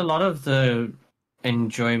 But a lot of the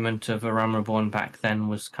enjoyment of A Realm Reborn back then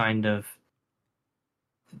was kind of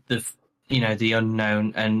the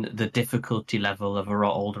unknown and the difficulty level of a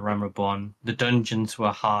older Realm Reborn. The dungeons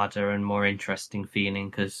were harder and more interesting feeling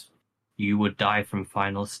because you would die from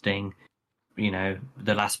Final Sting. The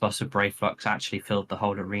last boss of Brave Flux actually filled the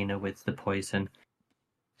whole arena with the poison.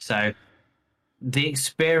 So the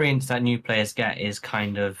experience that new players get is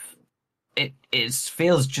kind of it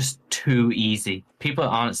feels just too easy. People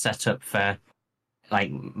aren't set up for like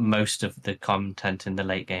most of the content in the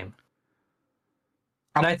late game.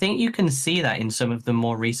 And I think you can see that in some of the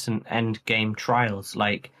more recent end game trials,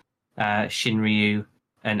 like Shinryu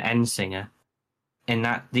and Endsinger, in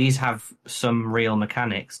that these have some real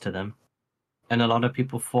mechanics to them. And a lot of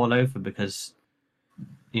people fall over because,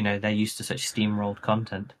 they're used to such steamrolled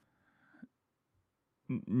content.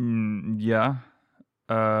 yeah.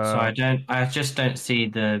 So I just don't see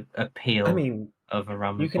the appeal I mean, of a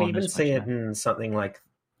Realm you can Reborn even as see much it now. in something like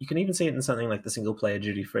the single player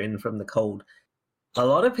Duty Free and From the Cold. A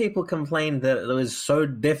lot of people complained that it was so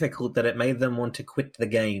difficult that it made them want to quit the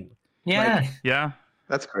game. Yeah, Yeah,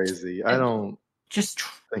 That's crazy. I don't just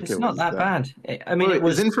think it's it not was that bad. I mean, Wait, it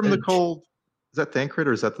was is In From the Cold, is that Thancred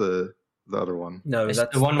or is that the other one? No, It's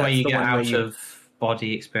that's the one where that's you the get one where out you- of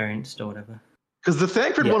body experienced or whatever. Because the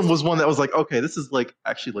Thancred Yes. one was one that was like, okay, this is like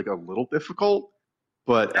actually like a little difficult,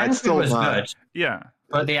 but it's Thancred still was not. good, yeah.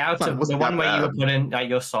 but the wasn't one that where you were bad. put in, like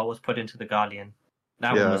your soul was put into the Guardian.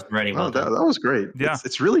 That one was really well that done. was great. Yeah.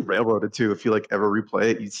 It's really railroaded too. If you like ever replay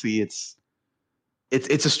it, you see it's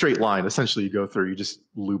a straight line. Essentially, you go through, you just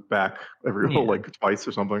loop back every Yeah. like twice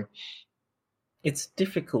or something. It's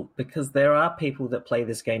difficult because there are people that play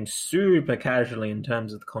this game super casually in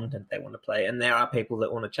terms of the content they want to play, and there are people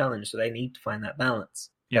that want to challenge, so they need to find that balance.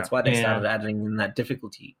 That's why they Yeah. started adding in that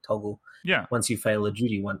difficulty toggle Yeah. once you fail a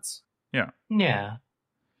duty once. Yeah,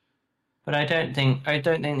 but I don't think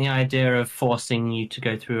the idea of forcing you to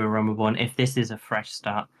go through a Realm Reborn, if this is a fresh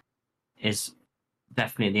start, is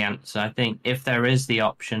definitely the answer. I think if there is the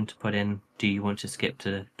option to put in, do you want to skip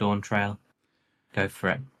to Dawn Trail? Go for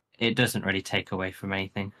it. It doesn't really take away from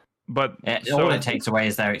anything. But All it takes away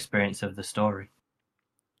is their experience of the story.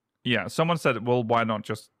 yeah, someone said, well, why not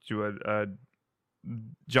just do a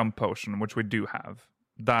jump potion, which we do have.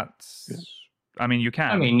 I mean, you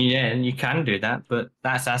can. I mean, yeah, you can do that, but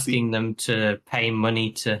that's asking them to pay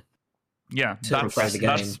money to. Yeah, to play the game.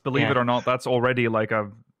 that's believe it or not, that's already like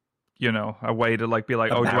a way to like be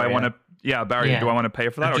like, A oh, do I barrier. want to? Barrier. Yeah. Do I want to pay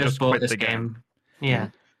for that I or just just bought quit this the game? Yeah.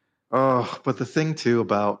 Oh, but the thing too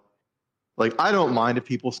about like I don't mind if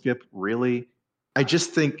people skip. Really, I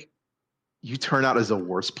just think you turn out as a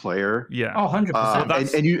worse player. Yeah. Oh,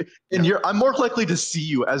 100%. I'm more likely to see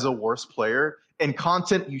you as a worse player. And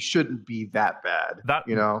content, you shouldn't be that bad.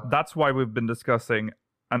 That's why we've been discussing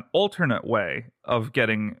an alternate way of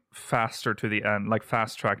getting faster to the end, like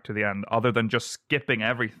fast track to the end, other than just skipping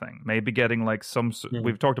everything. Maybe getting like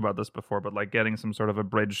we've talked about this before, but like getting some sort of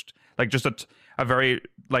abridged, like just a very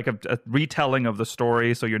like a retelling of the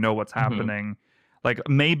story, so you know what's happening. Like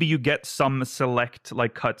maybe you get some select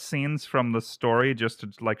like cutscenes from the story just to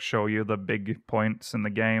like show you the big points in the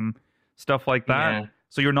game, stuff like that. Yeah.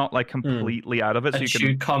 So you're not like completely out of it. So you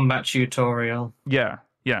can combat tutorial. Yeah.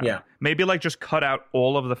 Yeah. Maybe like just cut out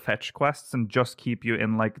all of the fetch quests and just keep you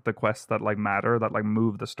in like the quests that like matter, that like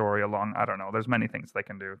move the story along. I don't know. There's many things they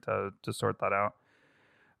can do to sort that out.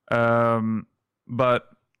 But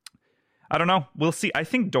I don't know. We'll see. I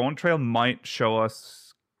think Dawn Trail might show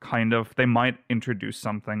us they might introduce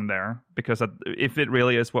something there, because if it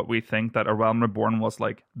really is what we think, that A Realm Reborn was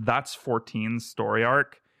like, that's 14's story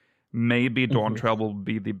arc, maybe Dawn Trail will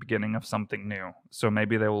be the beginning of something new. So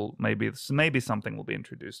maybe something will be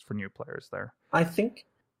introduced for new players there. I think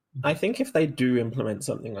if they do implement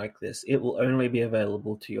something like this, it will only be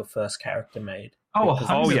available to your first character made.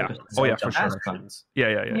 Yeah, for sure. Options. Yeah,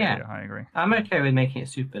 I agree. I'm okay with making it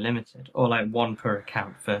super limited, or like one per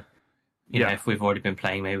account for, you know, if we've already been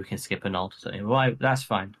playing, maybe we can skip an alt or something. Well, that's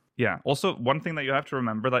fine. Yeah. Also, one thing that you have to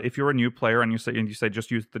remember, that if you're a new player and you say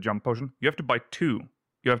just use the jump potion, you have to buy 2.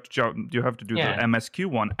 You have to jump. You have to do the MSQ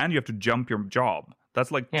one, and you have to jump your job.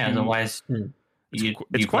 That's like 2. Otherwise,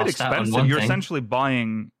 it's quite expensive. You're essentially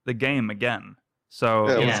buying the game again. So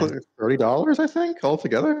it's like $30, I think,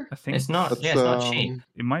 altogether. I think it's not. It's not cheap.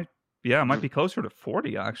 It might be closer to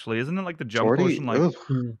 40 actually, isn't it? Like the jump 40? potion, like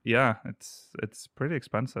it's pretty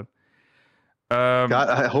expensive. God,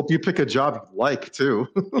 I hope you pick a job you like too.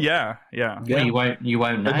 yeah. Well, you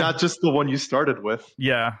won't know. And not just the one you started with.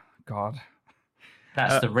 Yeah. God.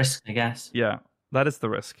 That's the risk, I guess. Yeah, that is the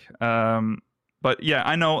risk. But yeah,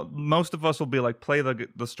 I know most of us will be like, play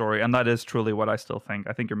the story, and that is truly what I still think.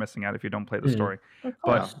 I think you're missing out if you don't play the story.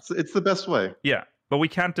 But it's the best way. Yeah, but we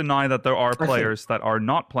can't deny that there are players that are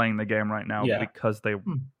not playing the game right now because they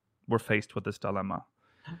were faced with this dilemma.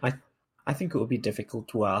 I think it would be difficult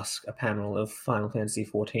to ask a panel of Final Fantasy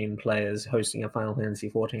XIV players hosting a Final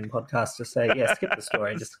Fantasy XIV podcast to say, skip the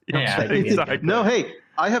story. Just exactly. No, hey,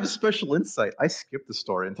 I have a special insight. I skipped the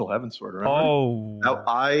story until Heavensward, remember? Oh. Now,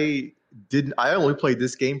 I only played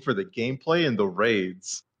this game for the gameplay and the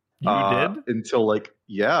raids. You did? Until that's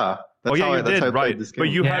you how I did, right. This game.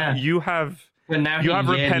 But you have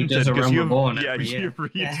repented because you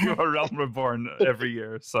redo A Realm Reborn every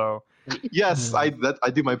year. So yes, I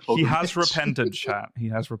do my Pokemon. He has repented, chat. He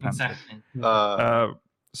has repented. Exactly.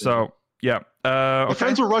 So yeah. My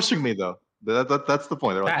friends were rushing me though. That's the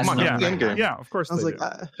point. They're like, "Come on, yeah, of course they do.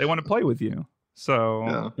 They want to play with you.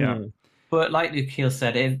 So yeah. But like Lukiel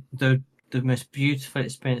said, the most beautiful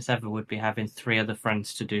experience ever would be having 3 other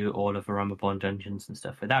friends to do all of A Realm Reborn dungeons and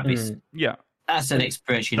stuff. But that'd be that's an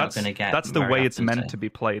experience you're not going to get. That's the way it's meant to be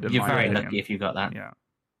played. You're very lucky if you got that. Yeah.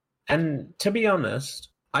 And to be honest,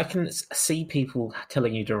 I can see people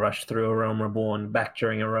telling you to rush through A Realm Reborn back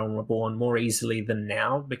during A Realm Reborn more easily than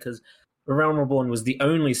now, because A Realm Reborn was the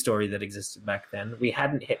only story that existed back then. We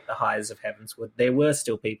hadn't hit the highs of Heavensward. There were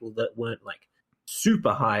still people that weren't like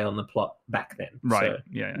super high on the plot back then. Right. So,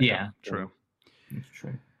 yeah. True. It's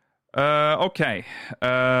true. Okay.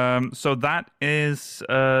 So that's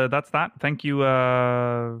that. Thank you,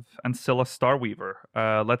 Ancilla Starweaver.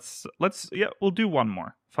 Let's we'll do one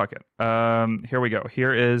more. Fuck it. Here we go.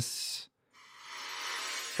 Here is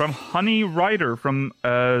from Honey Rider from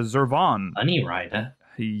Zervan. Honey Rider.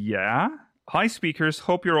 Yeah. Hi, speakers.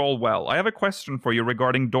 Hope you're all well. I have a question for you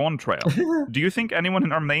regarding Dawn Trail. Do you think anyone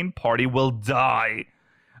in our main party will die?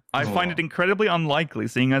 I find it incredibly unlikely,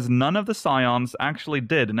 seeing as none of the Scions actually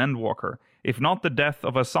did an Endwalker. If not the death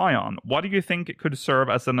of a Scion, what do you think it could serve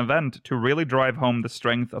as an event to really drive home the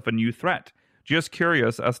strength of a new threat? Just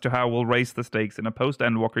curious as to how we'll raise the stakes in a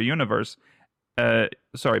post-Endwalker universe.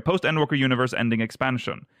 Post-Endwalker universe ending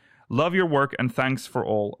expansion. Love your work and thanks for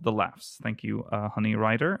all the laughs. Thank you, Honey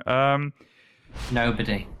Rider.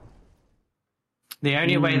 Nobody. The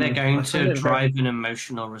only way they're going to drive an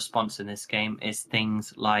emotional response in this game is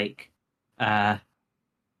things like,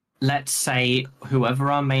 let's say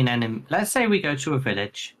whoever our main enemy, let's say we go to a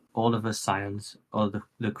village, all of us Scions, or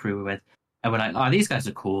the crew we're with, and we're like, oh, these guys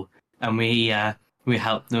are cool, and we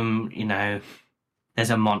help them, you know,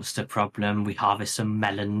 there's a monster problem, we harvest some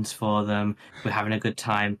melons for them, we're having a good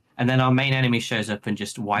time, and then our main enemy shows up and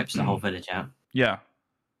just wipes the whole village out. Yeah.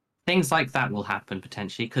 Things like that will happen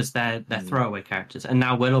potentially because they're throwaway characters, and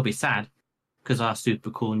now we'll all be sad because our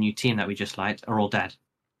super cool new team that we just liked are all dead.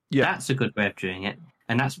 Yeah, that's a good way of doing it,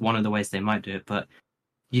 and that's one of the ways they might do it. But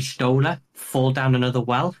Y'shtola fall down another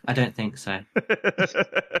well? I don't think so.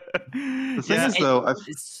 The thing is, though,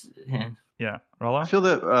 Rolla? I feel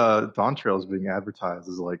that Dawn Trail is being advertised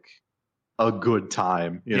as like a good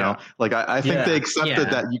time. You know, like I think they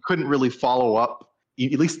accepted that you couldn't really follow up,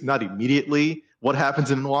 at least not immediately, what happens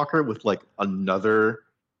in Walker with like another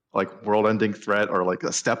like world-ending threat or like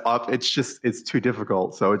a step up. It's too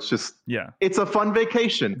difficult. So it's just it's a fun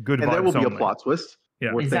vacation. Good, and there will be only. A plot twist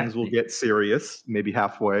where things will get serious, maybe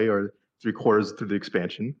halfway or 3/4 through the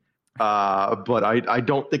expansion. But I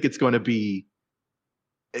don't think it's going to be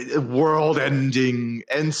world-ending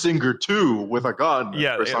Endsinger 2 with a gun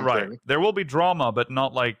or something. Right. There will be drama, but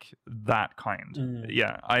not like that kind.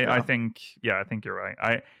 I think you're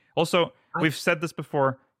right. We've said this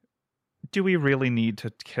before. Do we really need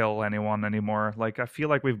to kill anyone anymore? Like, I feel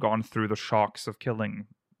like we've gone through the shocks of killing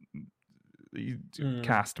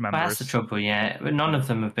cast members. That's the trouble, yeah. None of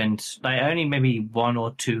them have been, like, only maybe one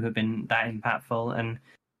or two have been that impactful, and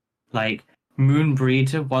like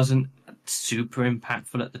Moonbreeder wasn't super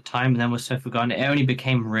impactful at the time, and then was so forgotten. It only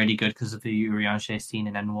became really good because of the Urianger scene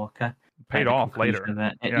in Endwalker. Paid off later.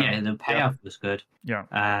 The payoff was good.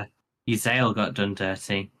 Yeah. Yzael got done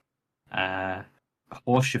dirty.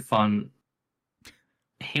 Horschiffon,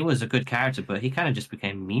 he was a good character, but he kind of just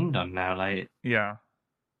became memed on now. Like, yeah.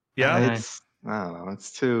 It's, I don't know.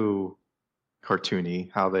 It's too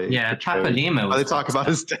cartoony how they Papa Limo. How they talk about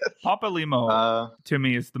his death. Papa Limo to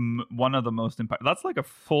me is one of the most impact. That's like a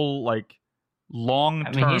full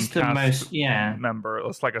long-term he's the most member.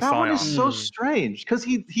 It's like a that scion. One is so strange because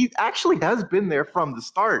he actually has been there from the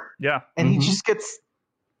start. Yeah, and he just gets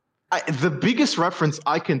the biggest reference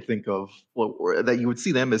I can think of that you would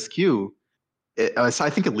see the MSQ. I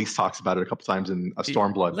think at least talks about it a couple times in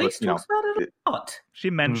Stormblood. At least talks about it a lot. She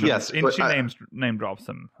mentions, but she name drops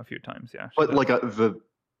him a few times. Yeah, but the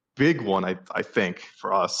big one I think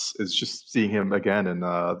for us is just seeing him again in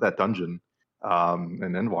that dungeon in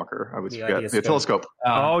Endwalker. I would forget the telescope.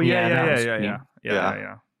 Yeah.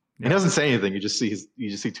 He doesn't say anything. You just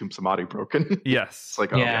see Tomb Samadhi broken. Yes, it's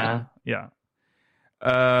like yeah.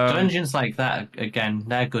 Dungeons like that, again,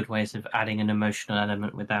 they're good ways of adding an emotional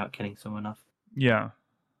element without killing someone off. Yeah.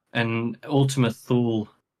 And Ultima Thule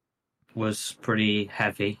was pretty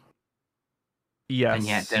heavy. Yes. And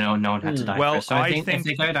yet no one had to die. Well, so I think if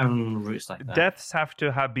they go down routes like that, deaths have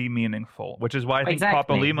to be meaningful, which is why I think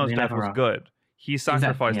Papa Limo's death was good. He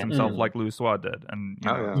sacrificed himself like Luswa did, and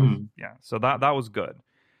so that was good.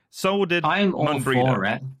 So did I'm all for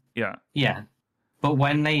it. Yeah. But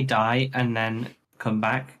when they die and then come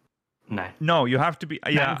back, no, you have to be.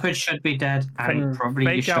 Manfred should be dead, and probably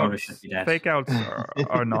Yshtora should be dead. Fake outs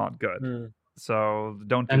are not good. So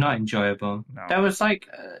don't. They're not enjoyable. No. There was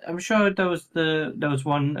I'm sure there was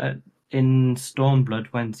one in Stormblood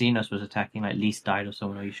when Xenos was attacking, like Lys died or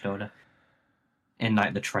someone, or Yshtora. In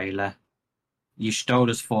the trailer,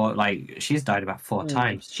 Yshtora's she's died about 4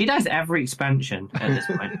 times. She dies every expansion at this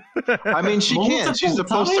point. I mean, she can't. She's the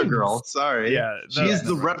poster girl. Sorry. Yeah, she's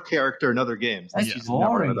the rep character in other games. That's she's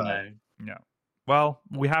boring, never though. Yeah. Well,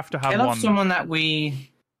 we have to have Kill one. someone that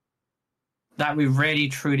we really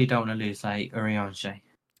truly don't want to lose, like Urianger.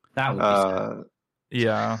 That would be sad.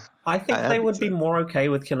 Yeah. I think they would be more okay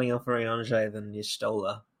with killing off Urianger than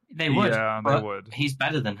Y'shtola. They would. Yeah, they would. He's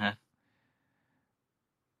better than her.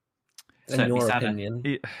 In your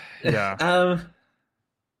opinion. Yeah.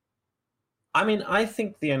 I mean, I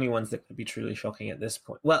think the only ones that could be truly shocking at this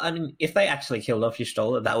point. Well, I mean, if they actually killed off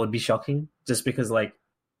Y'shtola, that would be shocking. Just because,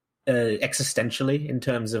 existentially, in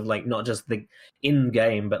terms of not just the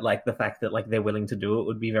in-game, but the fact that they're willing to do it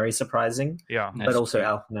would be very surprising. Yeah. But also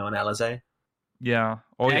Alphinaud and Alizé. Yeah.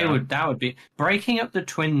 That would be breaking up the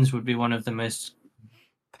twins would be one of the most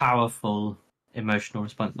powerful emotional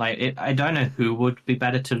response. I don't know who would be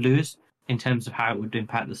better to lose in terms of how it would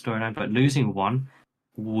impact the storyline, but losing one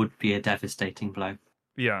would be a devastating blow.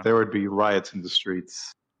 Yeah. There would be riots in the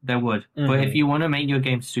streets. There would. Mm-hmm. But if you want to make your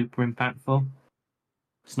game super impactful,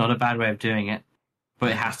 it's not a bad way of doing it,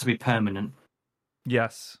 but it has to be permanent.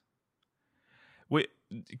 Yes.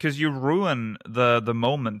 Because you ruin the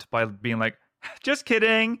moment by being like, just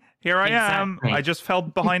kidding, here I am. I just fell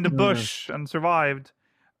behind a bush and survived.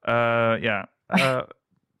 They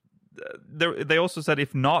also said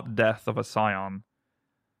if not death of a scion,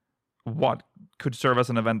 what could serve as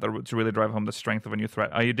an event that would really drive home the strength of a new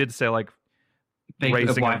threat? You did say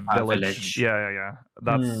raising a village. Yeah.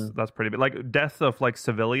 That's pretty big. Death of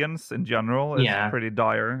civilians in general is pretty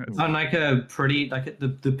dire. And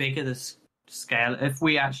the bigger the scale. If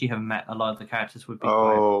we actually have met, a lot of the characters would be.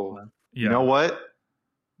 You know what?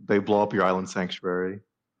 They blow up your island sanctuary.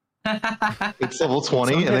 It's level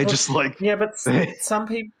 20, and they just Yeah, but some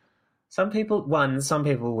people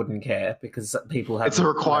wouldn't care because people have. It's a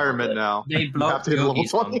requirement now. They block you have to hit level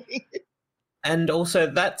 20. And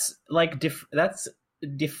also, that's that's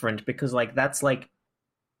different because that's a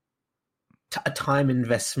time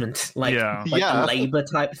investment, a labor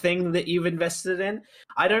type thing that you've invested in.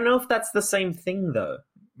 I don't know if that's the same thing though.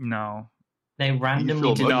 No, they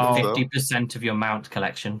randomly delete 50% of your mount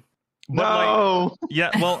collection. No. Yeah,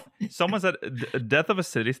 well, someone said death of a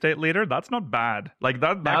city-state leader. That's not bad. Like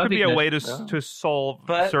that That would could be be a good. way to Yeah. to solve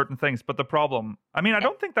But- certain things. But the problem, I mean, I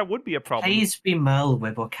don't think that would be a problem. Please be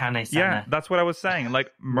Merlwib or Kane Senna. Yeah, that's what I was saying.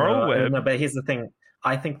 Like No, Merlwib. but here's the thing.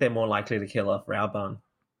 I think they're more likely to kill off Raubahn.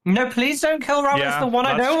 No, please don't kill Rob. Yeah, It's the one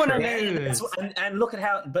I that's don't want to true. lose. And look at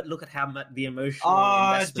how much the emotional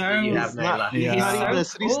Oh, investment that you don't- have, He's not, Naylor. he's Yeah. not even a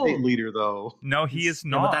So city-state cool. leader, though. No, he is Yeah,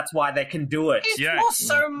 but not. that's why they can do it. He's Yeah. lost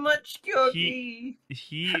so much, Yogi.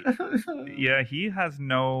 He yeah, he has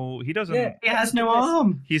no. He doesn't. Yeah. He has no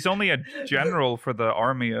arm. He's only a general for the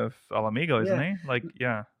army of Alamigo, isn't he? Like,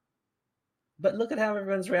 yeah. But look at how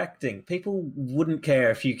everyone's reacting. People wouldn't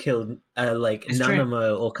care if you killed like It's true.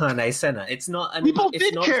 Nanamo or Kane Senna. It's not. People it's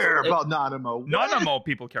did not, care about Nanamo. Nanamo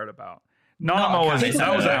people cared about. Not Nanamo was Kane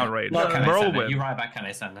that was an Senna. outrage. Not Kane Senna. Merlwib. You're right about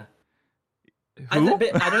Kane Senna. I Who?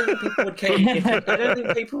 don't think people would care. I don't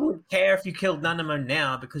think people would care if you killed Nanamo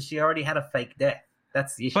now because she already had a fake death.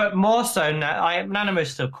 That's the issue. But more so,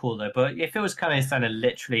 Nanamo's still cool though. But if it was Kane Senna,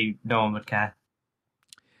 literally no one would care.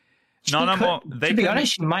 Nanamo, To be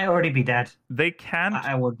honest, she might already be dead. they can't.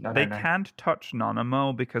 I don't They know. can't touch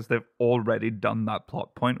Nanamo because they've already done that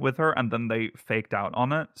plot point with her, and then they faked out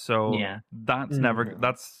on it. So Yeah. that's never.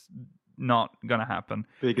 That's not gonna happen.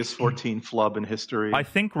 Biggest 14 flub in history. I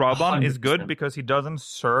think Raubahn is good 100%. because he doesn't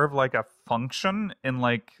serve like a function in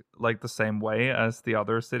like the same way as the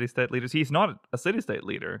other city-state leaders. He's not a city-state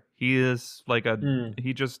leader. He is like a.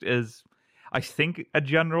 He just is. I think a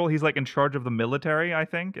general. He's like in charge of the military. I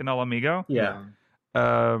think in Alamigo. yeah.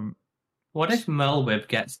 What if Merlwib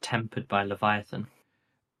gets tempered by Leviathan?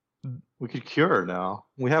 We could cure her now.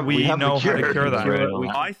 We have We the know how to cure. cure that. Cure it.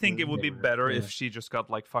 I think it would be better Yeah. if she just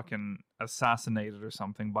got like fucking assassinated or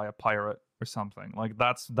something by a pirate or something. Like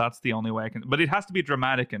that's the only way I can. But it has to be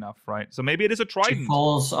dramatic enough, right? So maybe it is a She trident.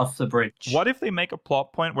 falls off the bridge. What if they make a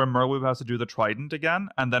plot point where Merlwib has to do the trident again,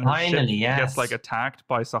 and then her Finally, ship yes. gets like attacked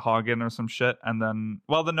by Sahagin or some shit, and then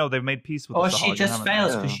no, they've made peace with. Or the she Sahagin, just haven't they?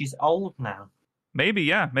 fails Yeah. because she's old now. Maybe,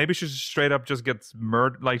 yeah. Maybe she straight up just gets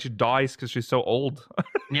murdered, like she dies because she's so old.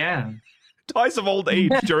 Yeah. Dies of old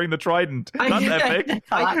age during the trident. That's epic.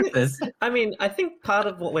 I like this. I mean, I think part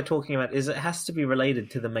of what we're talking about is it has to be related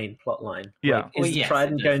to the main plot line. Yeah. Like, is Well, the yes,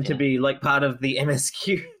 Trident it does, going to yeah. be like part of the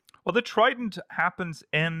MSQ? Well, the trident happens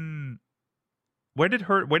in. Where did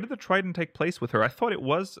the trident take place with her? I thought it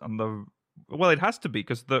was on the. Well, it has to be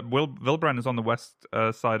because the Wilbrand is on the west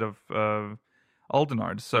side of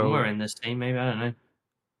Aldenard. So Somewhere in this scene, maybe, I don't know.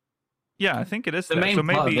 yeah, I think it is. The there. main So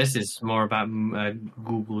plot maybe of this is more about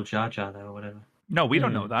Google Jar Jar, though, or whatever. no, we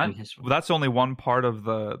don't know that. in history. That's only one part of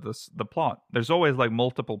the plot. There's always like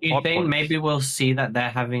multiple You plot think points. maybe we'll see that they're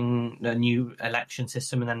having a new election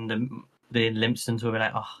system, and then the Limpsons will be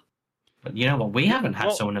like, oh, but you know what? We haven't had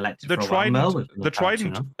Well, someone elected the for a while. trident, Merlwib will the have, you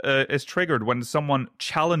trident know? is triggered when someone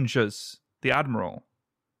challenges the admiral,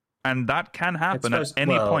 and that can happen at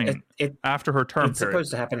any point after her term It's period.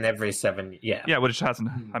 supposed to happen every 7. Yeah. Yeah, which hasn't.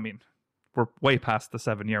 I mean, we're way past the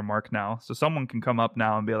 7-year mark now, so someone can come up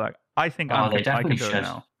now and be like, "I think Oh, I they can do definitely it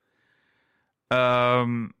now."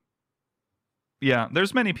 Yeah,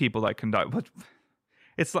 there's many people that can die, but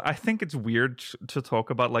it's. I think it's weird to talk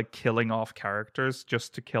about like killing off characters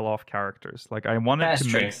just to kill off characters. Like I want it That's to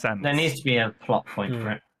true. make sense. There needs to be a plot point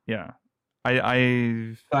for it. Yeah,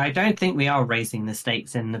 I But I don't think we are raising the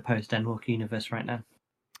stakes in the post-Endwalk universe right now.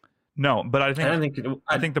 no, but I I don't think think.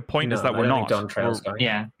 I think the point is no, that we're I don't not. think Don Trail's We're- going.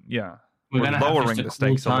 Yeah. Yeah, We're we're gonna have lowering just a the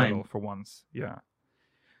stakes cool a time. little for once. Yeah.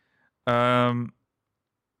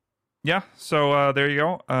 Yeah. So there you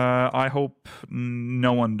go. I hope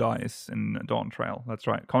no one dies in Dawn Trail. That's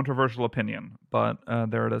right. Controversial opinion, but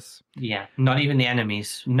there it is. Yeah. Not even the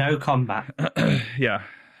enemies. No combat. Yeah.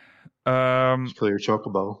 Just kill your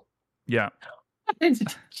chocobo. Yeah.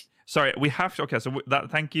 Sorry, we have to. Okay, so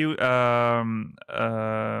thank you, Honey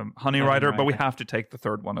Rider, but we have to take the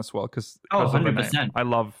third one as well because Oh, of the name. 100%. I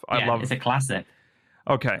love. It's a classic.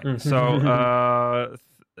 Okay, so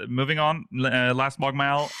moving on. Last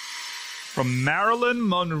Mogmail from Marilyn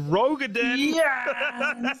Monrogadin.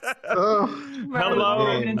 Yes! Oh, Hello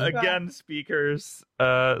Monrogadin's back. again, speakers.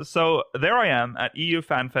 So there I am at EU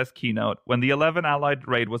FanFest keynote when the 11 Allied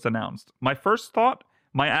raid was announced. My first thought,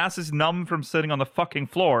 my ass is numb from sitting on the fucking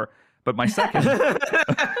floor. But my second,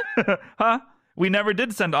 huh? We never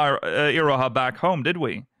did send Iroha back home, did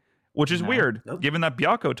we? Which is weird, given that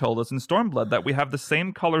Byakko told us in Stormblood that we have the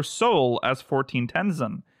same color soul as 14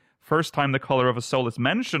 Tenzin. First time the color of a soul is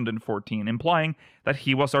mentioned in 14, implying that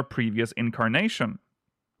he was our previous incarnation.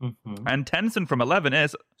 Mm-hmm. And Tenzin from 11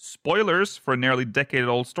 is, spoilers for a nearly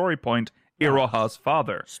decade-old story point, Iroha's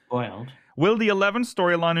father. Spoiled. Will the 11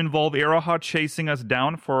 storyline involve Iroha chasing us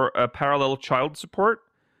down for a parallel child support?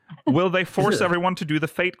 Will they force everyone to do the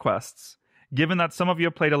Fate quests? Given that some of you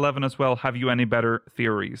have played 11 as well, have you any better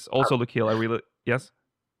theories? Also, Lukiel, I really... Yes?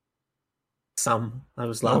 Some. I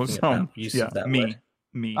was laughing at that use of that word.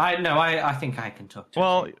 Me. I think I can talk to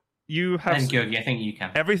Well, you. you have... And Georgi, I think you can.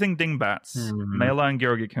 Everything dingbats. Mela and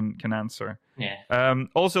Georgi can answer. Yeah.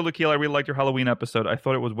 Also, Lukiel, I really liked your Halloween episode. I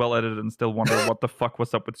thought it was well edited and still wonder what the fuck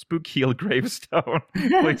was up with Spookheel Gravestone.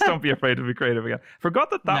 Please don't be afraid to be creative again.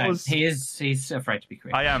 Forgot that was... He's afraid to be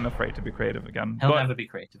creative. I am afraid to be creative again. He'll never be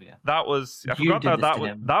creative again. That was... I You forgot did that this to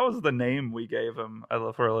was, him. that was the name we gave him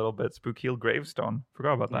for a little bit. Spookheel Gravestone.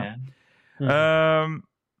 Forgot about that. Yeah.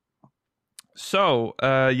 So,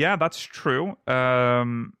 that's true. I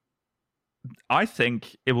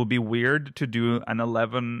think it will be weird to do an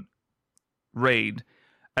 11 raid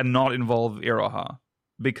and not involve Iroha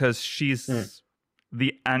because she's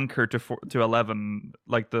the anchor to 11,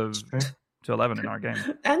 like to 11 in our game.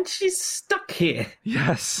 And she's stuck here.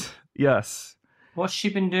 Yes. What's she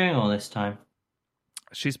been doing all this time?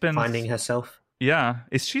 She's been Finding herself. Yeah.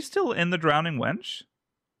 Is she still in the Drowning Wench?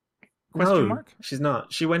 No, she's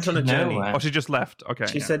not. She went on a journey. nowhere. Oh, she just left. Okay.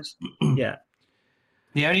 She said, yeah.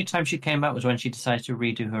 The only time she came back was when she decided to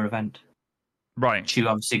redo her event. Right. She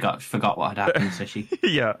obviously forgot what had happened, so she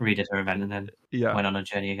Yeah. redid her event and then went on a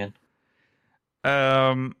journey again.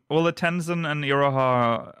 Well, the Tenzin and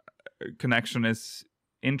Iroha connection is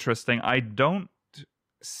interesting. I don't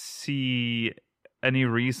see any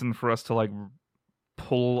reason for us to like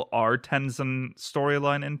pull our Tenzin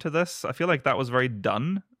storyline into this. I feel like that was very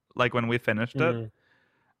done, like when we finished it.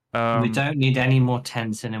 We don't need any more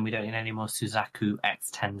Tenzin and we don't need any more Suzaku X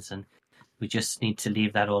Tenzin. We just need to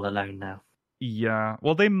leave that all alone now. Yeah.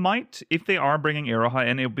 Well, they might, if they are bringing Iroha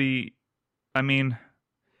in, it'll be, I mean,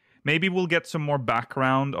 maybe we'll get some more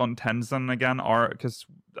background on Tenzin again, because,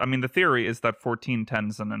 I mean, the theory is that 14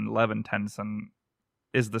 Tenzin and 11 Tenzin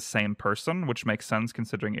is the same person, which makes sense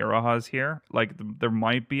considering Iroha is here. Like, there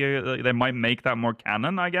might be, they might make that more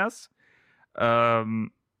canon, I guess. But...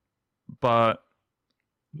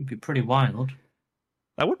 It'd be pretty wild.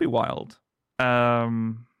 That would be wild.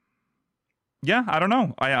 Yeah, I don't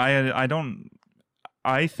know. I don't...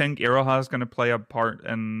 I think Iroha is going to play a part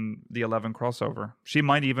in the 11 crossover. She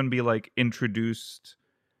might even be, like, introduced...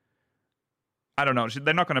 I don't know.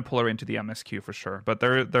 They're not going to pull her into the MSQ for sure, but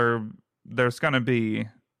there's going to be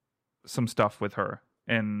some stuff with her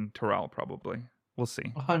in Terrell, probably. We'll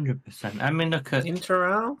see. 100%. I mean, look at... In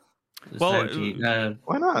Terrell? Well,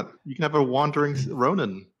 why not? You can have a wandering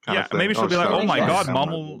Ronin kind of thing. Maybe she'll be like, oh my god,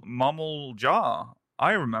 Yeah. Mommel Jaw.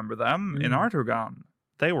 I remember them in Artugan.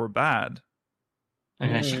 They were bad.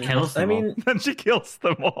 and then she kills them all. Then she kills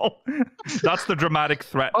them all. That's the dramatic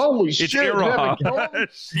threat. Holy It's shit! Iroha.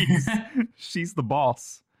 she's the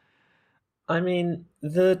boss. I mean,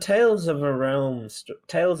 the Tales of the Realm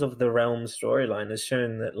storyline has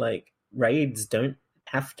shown that like raids don't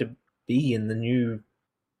have to be in the new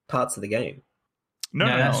parts of the game. No,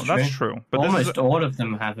 that's true. But almost all of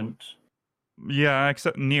them haven't. Yeah,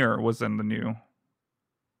 except Nier was in the new.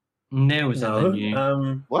 Nier was in the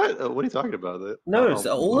new. What? What are you talking about? No,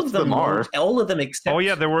 so all of them are. All of them except. Oh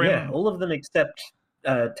yeah, they were in. All of them except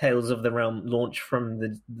Tales of the Realm launch from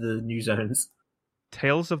the new zones.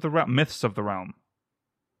 Tales of the Realm, Myths of the Realm.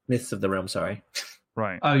 Myths of the Realm. Sorry.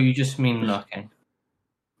 Right. Oh, you just mean okay.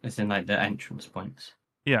 As in like the entrance points.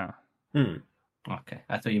 Yeah. Okay,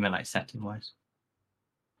 I thought you meant like setting wise.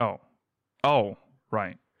 Oh,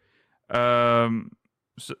 right.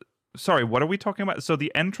 Sorry, what are we talking about? So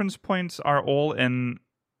the entrance points are all in.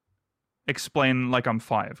 Explain like I'm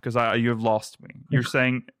 5 because you've lost me. You're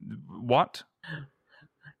saying what?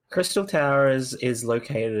 Crystal Tower is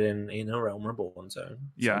located in a Realm Reborn zone.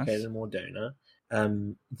 It's Yes. located in Mordona.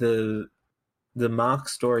 The Mark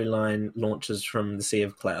storyline launches from the Sea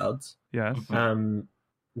of Clouds. Yes.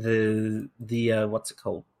 The what's it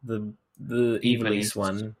called? The Evil East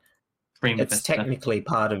one. It's technically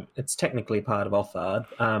part of Offard,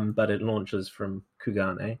 but it launches from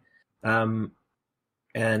Kugane. And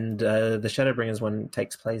the Shadowbringers one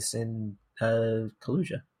takes place in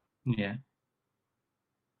Kaluja. Yeah.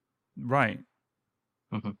 Right.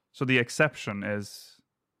 So the exception is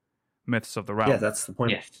Myths of the Realm. Yeah, that's the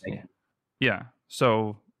point. Yes. Yeah. Yeah.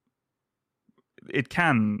 So it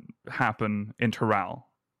can happen in Terral,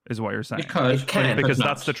 is what you're saying. It can, because but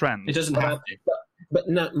that's the trend. It doesn't have to. But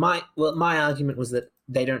no, my argument was that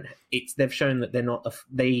they don't. They've shown that they're not.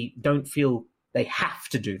 They don't feel they have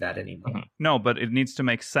to do that anymore. No, but it needs to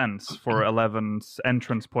make sense for 11's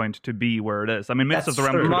entrance point to be where it is. I mean, Myths of the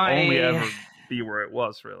Realm could only ever be where it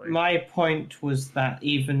was, really. My point was that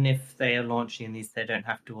even if they are launching these, they don't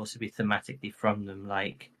have to also be thematically from them.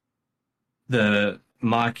 Like the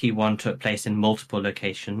Marquee one took place in multiple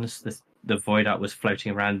locations. The Void Art was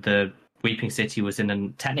floating around. The Weeping City was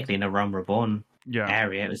technically in a Realm Reborn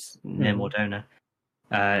area. It was near Mordona.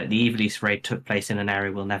 The Evil East raid took place in an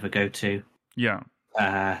area we'll never go to. Yeah.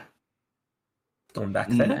 Going back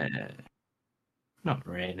there? Not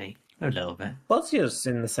really. A little bit. Bosnia's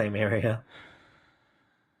in the same area.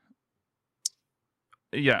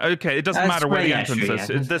 Yeah, okay. It doesn't matter where the entrance is.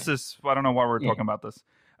 Yeah. This is... I don't know why we're talking about this.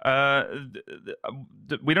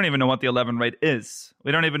 We don't even know what the 11 raid is.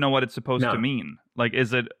 We don't even know what it's supposed to mean. Like,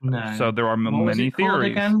 is it... No. So there are many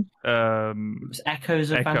theories. Again? It was Echoes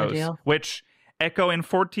of Vana'diel. Which, Echo in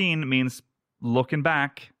 14 means looking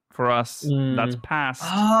back for us. That's past.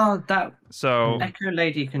 Oh, that... So... Echo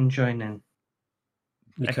Lady can join in.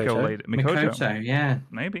 Echo Lady. Mikoto, yeah.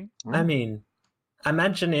 Maybe. I mean,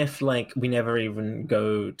 imagine if, like, we never even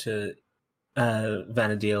go to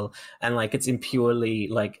Vana'diel and, like, it's impurely,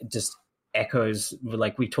 like, just echoes.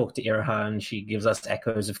 Like, we talk to Iraha and she gives us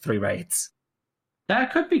echoes of 3 raids.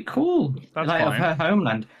 That could be cool. That's like, fine. of her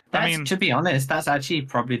homeland. That's, I mean, to be honest, that's actually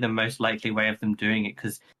probably the most likely way of them doing it,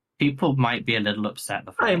 because people might be a little upset.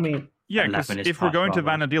 I mean... Yeah, because if we're going to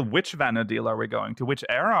Vana'diel, which Vana'diel are we going to? Which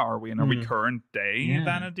era are we in? Are we current day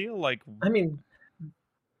Vana'diel? Like, I mean,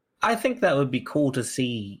 I think that would be cool to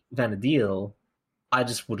see Vana'diel. I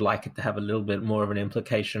just would like it to have a little bit more of an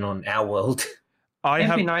implication on our world.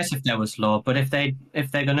 It'd be nice if there was lore, but if they're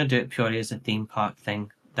going to do it purely as a theme park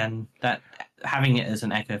thing, then that having it as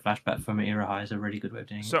an Echo flashback from Iraha is a really good way of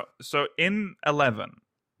doing it. So in 11.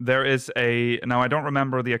 There is now I don't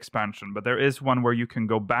remember the expansion, but there is one where you can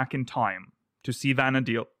go back in time to see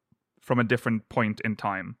Vana'diel from a different point in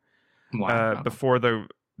time. Wow. Before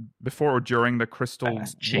or during the Crystal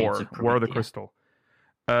War of the Crystal.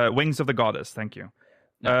 Wings of the Goddess, thank you.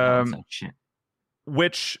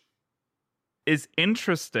 Which is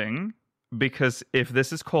interesting, because if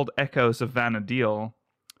this is called Echoes of Vana'diel,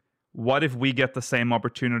 what if we get the same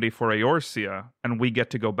opportunity for Eorzea and we get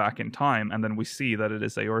to go back in time and then we see that it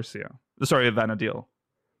is Eorzea? Sorry, Vana'diel.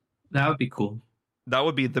 That would be cool. That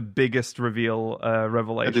would be the biggest revelation.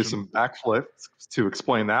 I do some backflips to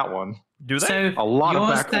explain that one. Do they? So a lot of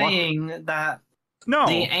you're saying that no,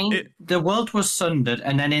 the world was sundered,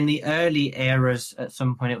 and then in the early eras, at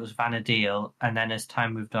some point it was Vana'diel, and then as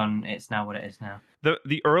time moved on, it's now what it is now.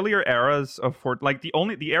 The earlier eras of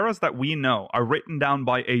the eras that we know are written down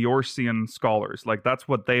by Eorzean scholars. Like, that's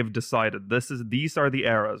what they've decided. These are the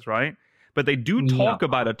eras, right? But they do talk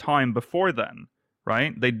about a time before then,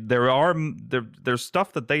 right? There's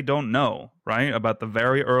stuff that they don't know, right, about the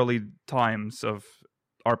very early times of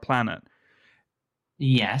our planet.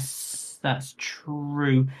 Yes, that's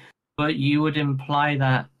true. But you would imply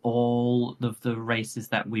that all of the races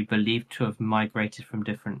that we believe to have migrated from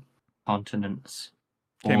different continents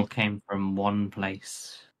all came from one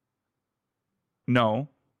place. No.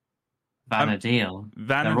 Vana'diel.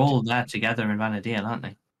 They're all there together in Vana'diel, aren't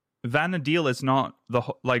they? Vana'diel is not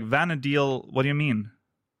Vana'diel. What do you mean?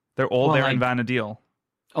 They're all there in Vana'diel.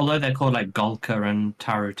 Although they're called like Golka and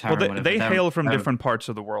Taru. Well, they hail from different parts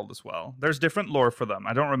of the world as well. There's different lore for them.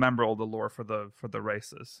 I don't remember all the lore for the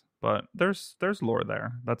races, but there's lore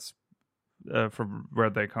there. That's from where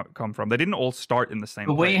they come from. They didn't all start in the same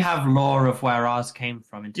place. We have lore of where ours came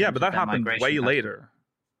from. In terms but that happened way later.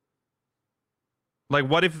 Like,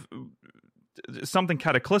 what if something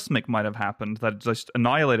cataclysmic might have happened that just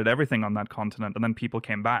annihilated everything on that continent, and then people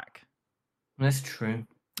came back? That's true.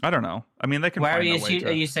 I don't know. I mean, they can. Where are you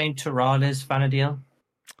saying Tural is Vana'diel?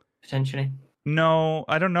 Potentially? No,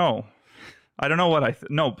 I don't know. I don't know what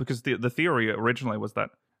no, because the theory originally was that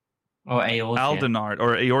Aldenard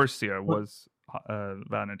or Eorzea was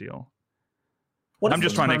Vana'diel. I'm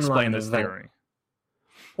just trying to explain this theory.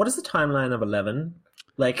 What is the timeline of 11?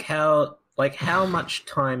 Like how much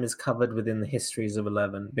time is covered within the histories of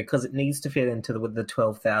 11? Because it needs to fit into the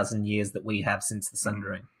 12,000 years that we have since the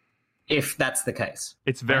Sundering. If that's the case.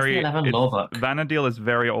 It's very... Vana'diel is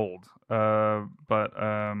very old.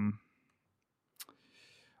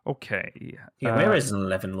 Okay. Yeah, where is an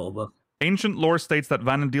 11 law book? Ancient lore states that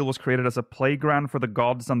Vana'diel was created as a playground for the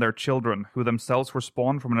gods and their children, who themselves were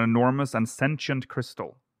spawned from an enormous and sentient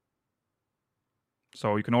crystal.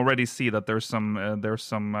 So you can already see that there's some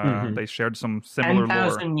they shared some similar lore.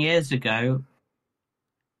 10,000 years ago,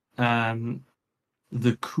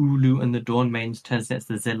 the Kulu and the Dawn Mains turns against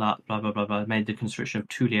the Zillat, blah, blah, blah, blah, made the construction of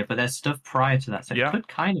Tulia, but there's stuff prior to that, so it could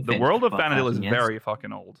kind of the world of Vana'diel is very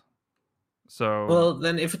fucking old. So... Well,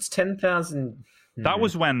 then if it's 10,000... That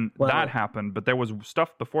was when that happened, but there was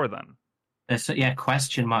stuff before then.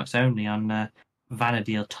 Question marks only on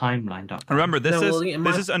VanAdeelTimeline.com. Remember, this No, is well,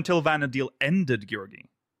 this is until Vanadil ended, Georgi.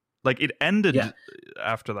 Like, it ended Yeah.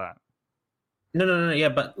 after that. No. Yeah,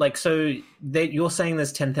 but like, so you're saying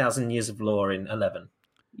there's 10,000 years of lore in 11.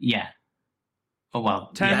 Yeah. Oh,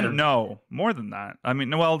 well, 10? yeah. No, more than that. I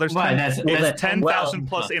mean, well, there's Well, 10 there's there's 10,000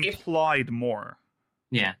 plus well, implied more.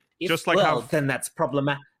 Yeah. Just like how- then that's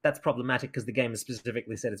problematic. That's problematic because the game has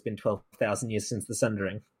specifically said it's been 12,000 years since the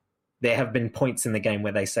Sundering. There have been points in the game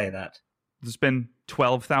where they say that. There's been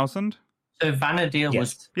 12,000? So Vanadil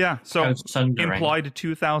was Yeah, so post-Sundering. implied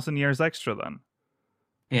 2,000 years extra then.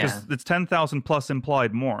 Yeah. Because it's 10,000 plus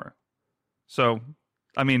implied more. So,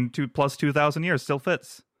 I mean, 2,000 years still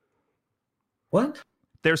fits. What?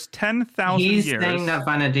 There's 10,000 He's years. saying that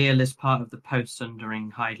Vanadil is part of the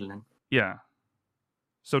post-Sundering Heidelin, Yeah.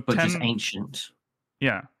 So but 10. is ancient.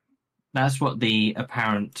 Yeah. That's what the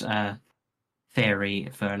apparent theory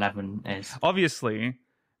for 11 is. Obviously,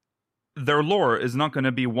 their lore is not going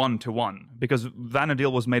to be 1-to-1 because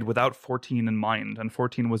Vanadil was made without 14 in mind, and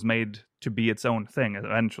 14 was made to be its own thing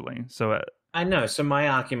eventually. So I know. So my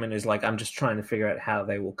argument is like I'm just trying to figure out how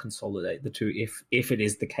they will consolidate the two if it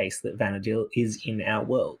is the case that Vanadil is in our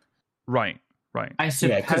world. right. I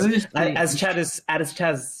suppose as Chad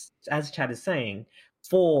is saying,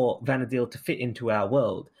 for Vanadil to fit into our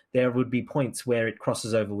world, there would be points where it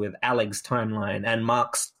crosses over with Aleg's timeline and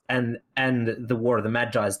Mark's and the War of the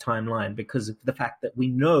Magi's timeline because of the fact that we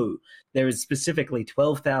know there is specifically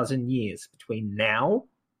 12,000 years between now,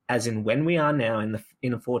 as in when we are now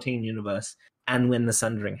in a 14 universe, and when the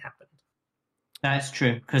Sundering happened. That's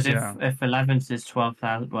true, because if 11 is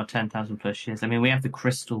 12,000, well, 10,000 plus years, I mean, we have the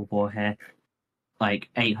Crystal War here, like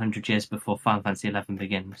 800 years before Final Fantasy 11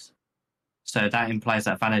 begins. So that implies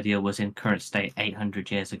that Vanadil was in current state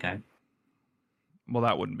 800 years ago. Well,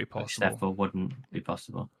 that wouldn't be Which possible. therefore wouldn't be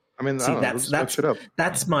possible. I mean, See, that's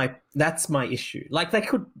that's my issue. Like they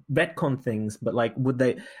could retcon things, but like would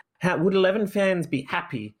 11 fans be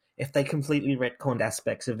happy if they completely retconned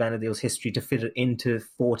aspects of Vanadil's history to fit it into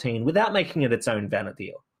 14 without making it its own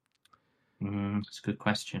Vanadil? That's a good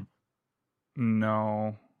question.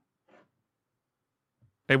 No.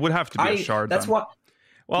 It would have to be a shard. That's then. what.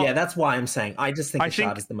 Well, yeah, that's why I'm saying I just think a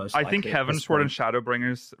shard is the most. I think likely at Heaven this Sword and point.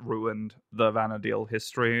 Shadowbringers ruined the Vanadil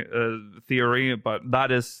history theory, but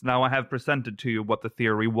that is now I have presented to you what the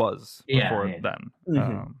theory was before then.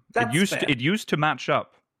 Mhm. It used to match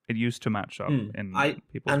up. It used to match up in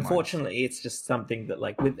people's Unfortunately, minds. it's just something that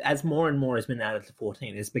like with as more and more has been added to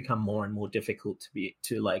 14, it's become more and more difficult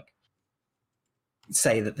to like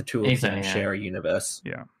say that the two of them share a universe.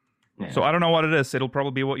 Yeah. So I don't know what it is. It'll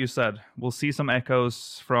probably be what you said. We'll see some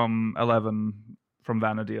echoes from 11 from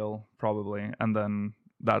Vanadil probably, and then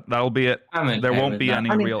that'll be it. There won't be any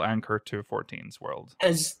real anchor to 14's world.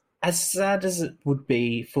 As sad as it would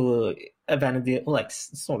be for a Vanadil, like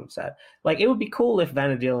sort of sad. Like it would be cool if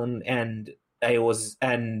Vanadil and Aeors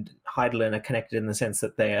and Heidelin are connected in the sense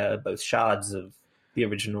that they are both shards of the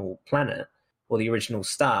original planet or the original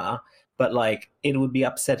star. But like, it would be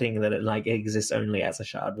upsetting that it like exists only as a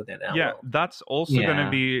shard within our world. That's also going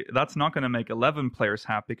to be. That's not going to make 11 players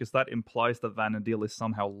happy because that implies that Vanadil is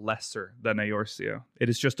somehow lesser than Eorzea. It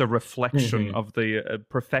is just a reflection of the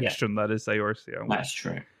perfection that is Eorzea. That's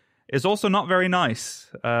true. It's also not very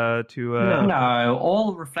nice to. No,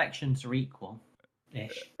 all reflections are equal.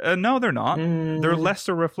 No, they're not. They're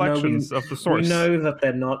lesser reflections of the source. We know that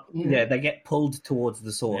they're not. Yeah, they get pulled towards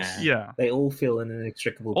the source. Yeah. They all feel an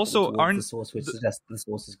inextricable also, pull towards the source, which suggests the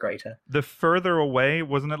source is greater. The further away,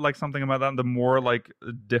 wasn't it like something about that? The more like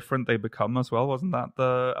different they become as well. Wasn't that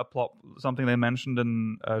a plot? Something they mentioned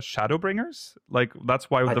in Shadowbringers? Like that's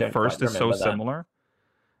why the first is so similar.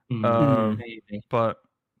 But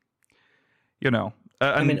you know,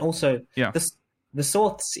 I mean, also, yeah, the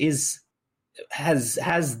source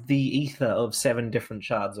has the ether of 7 different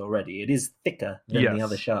shards already. It is thicker than the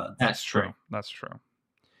other shards. That's true. That's true.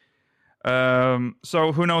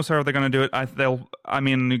 So who knows how they're going to do it? I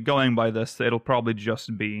mean, going by this, it'll probably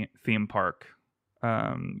just be theme park.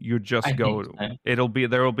 You just go. So.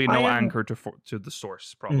 There will be no anchor to the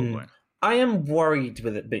source probably. I am worried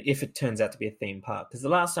with it, but if it turns out to be a theme park, because the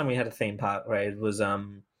last time we had a theme park raid was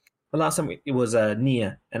it was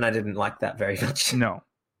Nier, and I didn't like that very much. No.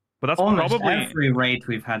 But that's almost probably every raid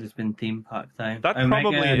we've had has been theme park though. That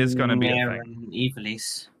probably is going to be a thing.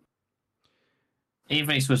 Ivalice.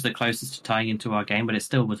 Ivalice was the closest to tying into our game, but it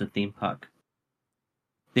still was a theme park.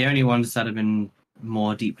 The only ones that have been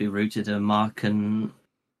more deeply rooted are Mark and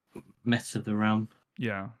Myths of the Realm.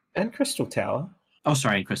 Yeah. And Crystal Tower. Oh,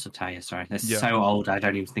 sorry, Crystal Tower. Sorry, it's so old. I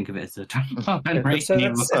don't even think of it as a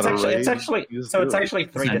it's actually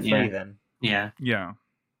 3 to 3 then. Yeah. Yeah.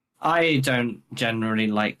 I don't generally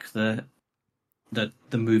like the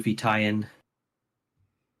movie tie-in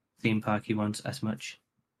theme parky ones as much,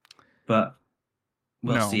 but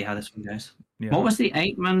we'll No. see how this one goes. Yeah. What was the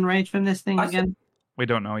 8-man raid from this thing again? We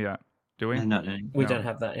don't know yet, do we? Not doing. We No. don't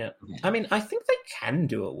have that yet. Okay. I mean, I think they can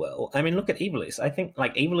do it well. I mean, look at Evilise. I think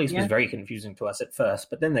like Evilise was very confusing to us at first,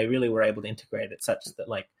 but then they really were able to integrate it such that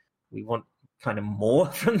like we want kind of more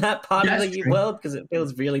from that part of the world because it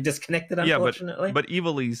feels really disconnected. Unfortunately, but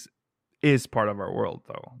Evilise is part of our world,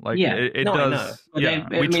 though. Like, Yeah. it No, I know. does. But Yeah,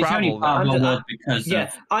 they- we it's only travel. part of I'm the just- world because yeah,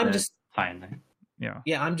 of I'm the just tie-in. Yeah.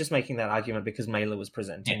 Yeah, I'm just making that argument because Mela was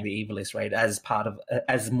presenting the Evilise raid as part of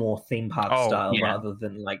as more theme park style rather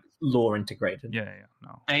than like lore integrated. Yeah.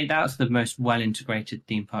 No. Hey, that's the most well-integrated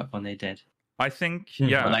theme park one they did. I think,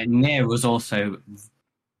 Yeah. But, like, Nier was also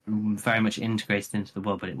very much integrated into the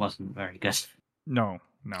world, but it wasn't very good. No.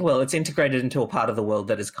 Well, it's integrated into a part of the world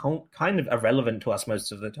that is kind of irrelevant to us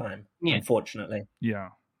most of the time, unfortunately. Yeah.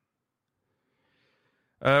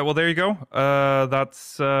 Well, there you go.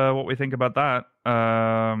 That's what we think about that.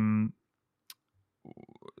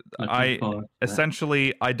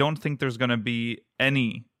 I don't think there's going to be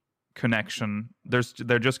any connection.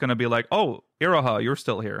 They're just going to be like, oh, Iroha, you're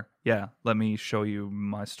still here. Yeah, let me show you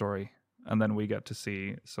my story. And then we get to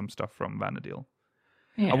see some stuff from Vanadil.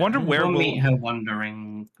 Yeah, I wonder where we'll meet her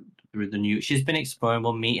wandering through the new. She's been exploring.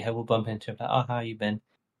 We'll meet her. We'll bump into her. Like, oh, how you been?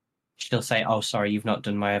 She'll say, "Oh, sorry, you've not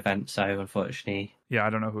done my event, so unfortunately, yeah, I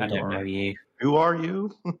don't know who I you don't are. know you. Who are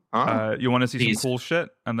you? Huh? You want to see Please. some cool shit?"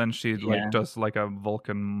 And then she Yeah. does like a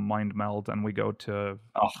Vulcan mind meld, and we go to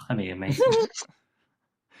Oh, that'd be amazing.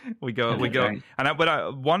 we go, That'd be great.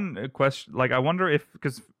 and one question, like I wonder if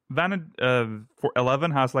because for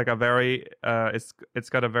 11 has like a very it's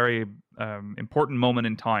got a very important moment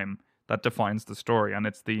in time that defines the story, and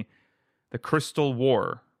it's the Crystal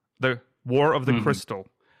War, the War of the Crystal.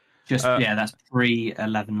 Just that's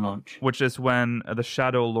pre-11 launch, which is when the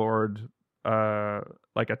Shadow Lord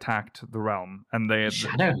like attacked the realm, and they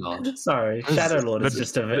Shadow Lord. Sorry, Shadow Lord is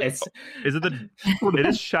just a. It's is it it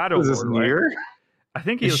is Shadow Is this Lord, right? near? I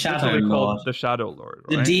think The he's Shadow literally called Lord. the Shadow Lord,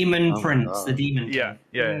 The right? Demon Oh my Prince, God. the Demon.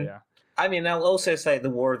 Yeah. I mean, I'll also say the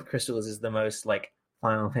War of the Crystals is the most like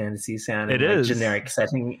Final Fantasy sounding, It like, is. generic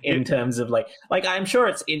setting in terms of like I'm sure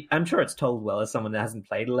it's told well as someone that hasn't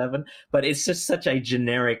played 11, but it's just such a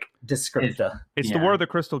generic descriptor. It's the War of the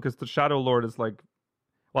Crystal because the Shadow Lord is like.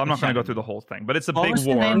 Well, I'm not going to go through the whole thing, but it's a What big was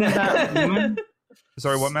the war. name of that woman?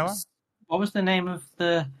 Sorry, what, Mela? What was the name of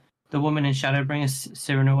the woman in Shadowbringer,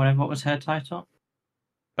 Siren or whatever? What was her title?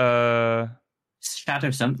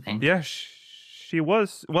 Shadow something. Yeah, she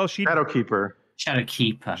was. Well, she Shadowkeeper. Shadow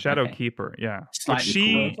Keeper. Shadow okay. Keeper. Yeah, Slightly but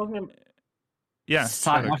she. cooler. Yeah,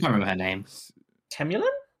 I can't remember her name. Temulan?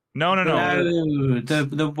 No. No,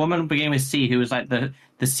 the woman beginning with C who was like the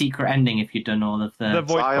secret ending if you'd done all of The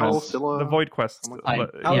Void Sile, Quest. Scylla? The Void Quest.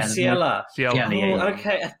 Ciela. Ciela. Yeah. Oh,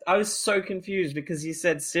 okay. I was so confused because you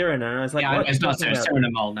said Cyrano, and I was like, Yeah, what? it's not so Siren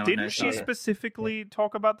Mole. No, Didn't she specifically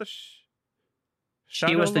talk about the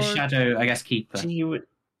She was the Lord? Shadow, I guess, Keeper.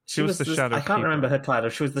 She was the Shadow I can't Keeper. remember her title.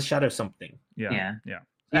 She was the Shadow something. Yeah.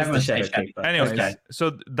 Everyone Shadow says Shadow Keeper. Anyways, Okay. so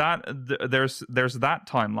there's that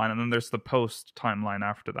timeline, and then there's the post timeline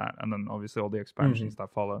after that, and then obviously all the expansions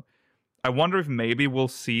that follow. I wonder if maybe we'll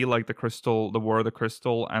see like the War of the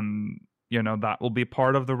Crystal, and that will be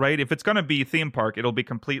part of the raid. If it's going to be theme park, it'll be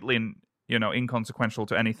completely inconsequential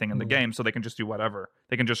to anything in the game, so they can just do whatever.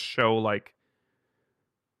 They can just show like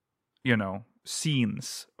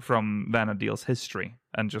scenes from Vanadil's history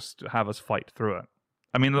and just have us fight through it.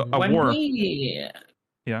 I mean, a when war. we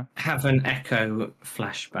have an Echo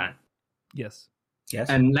flashback, Yes.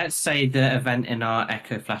 and let's say the event in our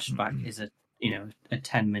Echo flashback is a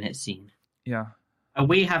 10-minute scene. Yeah. Are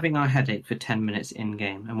we having our headache for 10 minutes in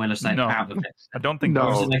game, and we're just like No. out of it? I don't think No.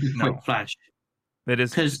 Or is those- it like a quick no. flash? It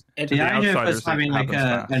is Because It- the the idea of outsiders, us having it like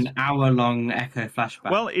happens fast. an hour-long Echo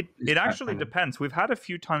flashback. Well, it quite actually funny. depends. We've had a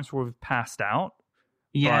few times where we've passed out.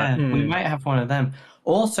 Yeah, but- we might have one of them.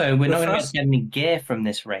 Also, we're The not going first- to get any gear from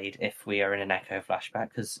this raid if we are in an Echo flashback,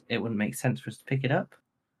 because it wouldn't make sense for us to pick it up.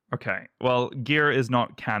 Okay. Well, gear is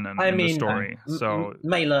not canon in the story, so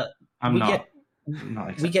Mela, I'm we not. get not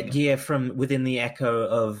we accepting get it. gear from within the Echo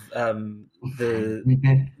of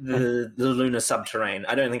the lunar subterrane.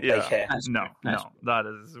 I don't think Yeah. they care. That's no, true, that's no, that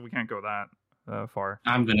is we can't go that far.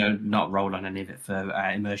 I'm going to not roll on any of it for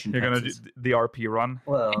immersion You're gonna do purposes. the RP run.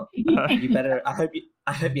 Well, you better. I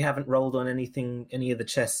hope you haven't rolled on any of the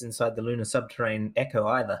chests inside the lunar subterrane Echo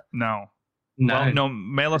either. No, No. well, no.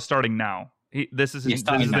 Mela's starting now. This is You're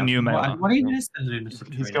starting the now. new Mela. What even is the lunar He's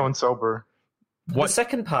subterranean? going sober. The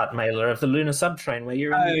second part, Mailer, of the Lunar Subtrain, where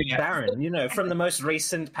you're in Baron, from the most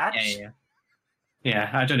recent patch. Yeah,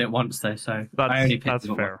 I done it once though, so That's, I only picked that's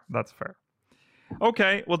it up fair. once. That's fair.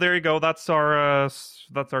 Okay, well there you go. That's our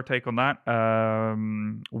take on that.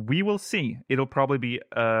 We will see. It'll probably be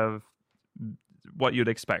what you'd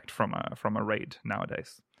expect from a raid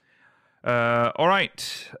nowadays. All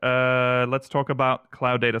right, let's talk about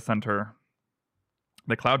Cloud Data Center,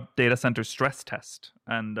 the Cloud Data Center stress test,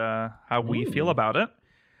 and how we feel about it.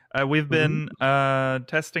 We've been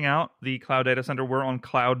testing out the Cloud Data Center. We're on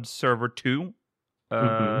Cloud Server 2. We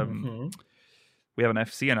have an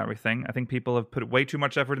FC and everything. I think people have put way too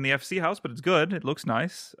much effort in the FC house, but it's good. It looks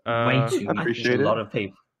nice. Way too much. Appreciate it. A lot of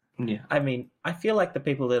people. Yeah. I mean, I feel like the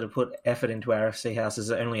people that have put effort into our FC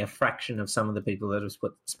houses are only a fraction of some of the people that have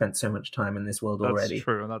spent so much time in this world already.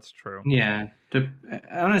 That's true. Yeah.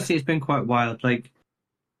 Honestly, it's been quite wild. Like,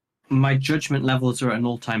 my judgment levels are at an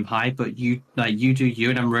all-time high, but you do you,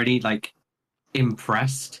 and I'm really,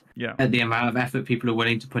 impressed at the amount of effort people are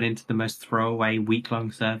willing to put into the most throwaway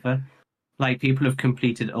week-long server. Like, people have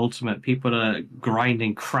completed Ultimate. People are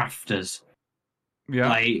grinding crafters. Yeah.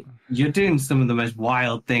 Like, you're doing some of the most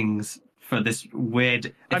wild things for this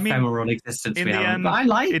weird ephemeral existence in we the have. end, But I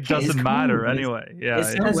like it doesn't It's matter cool. anyway. Yeah,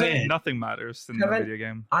 It's so weird. Nothing matters in the video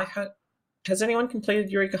game. Has anyone completed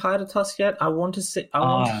Eureka Hydatos yet? I want to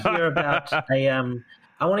hear about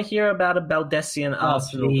I want to hear about a Baldessian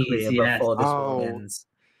Arsenal clear before this world ends.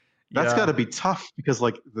 That's got to be tough because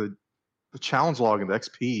the challenge log and the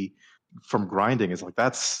XP from grinding is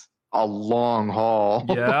that's a long haul.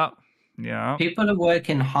 Yeah. People are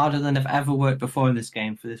working harder than they've ever worked before in this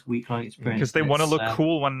game for this week-long experience. Because they want to look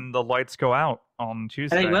cool when the lights go out on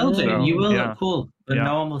Tuesday. They will do. So, you will look cool, but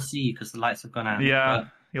no one will see you because the lights have gone out. Yeah,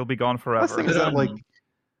 you'll be gone forever. The thing is that,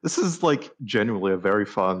 this is genuinely a very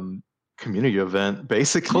fun community event.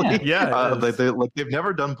 Basically, they've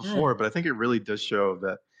never done before, but I think it really does show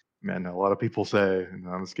that. Man, a lot of people say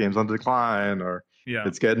this game's on decline or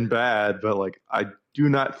it's getting bad, but I do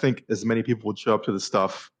not think as many people would show up to this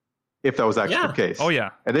stuff if that was actually the case. Oh yeah,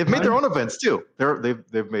 and they've made their own events too.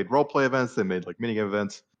 They've made role play events. They made minigame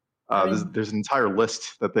events. There's an entire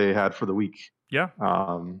list that they had for the week. Yeah,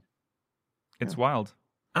 it's wild.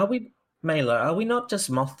 Are we not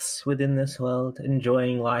just moths within this world,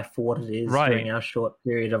 enjoying life for what it is during our short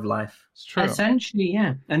period of life? It's true. Essentially,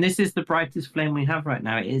 yeah. And this is the brightest flame we have right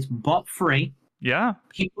now. It is bot free. Yeah.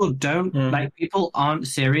 People don't people aren't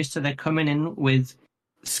serious, so they're coming in with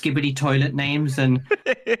skibbity toilet names and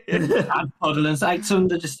puddles.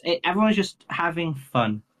 Everyone's just having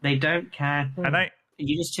fun. They don't care. And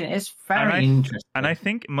it's very interesting. And I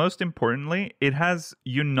think most importantly, it has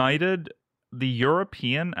united the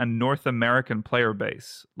European and North American player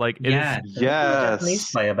base. Is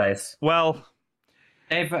Japanese player base. Well,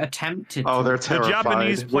 they've attempted. Oh, they're terrified. The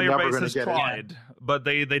Japanese player base has tried, but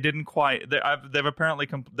they didn't quite. They've apparently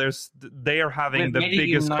they are having the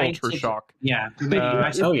biggest culture shock. Yeah.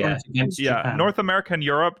 North America and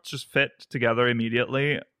Europe just fit together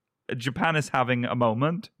immediately. Japan is having a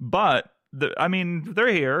moment, but they're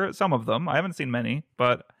here. Some of them. I haven't seen many,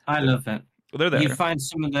 but I love it. They're there. You find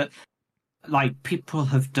some of the people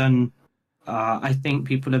have done. I think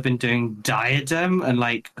people have been doing Diadem and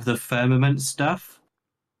the Firmament stuff.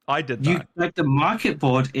 I did that. The market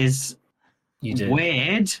board is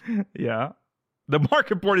weird. Yeah. The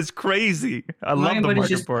market board is crazy. I love the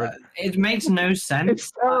market board. It makes no sense.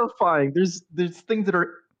 It's terrifying. There's things that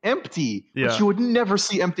are empty, but you would never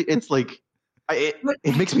see empty. It's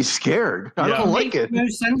it makes me scared. I don't like it. It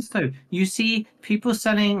makes no sense though. You see people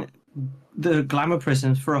selling the glamour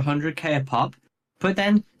prisms for 100k a pop, but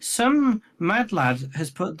then some mad lad has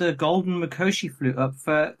put the golden Mikoshi flute up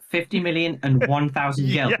for 50 million and 1,000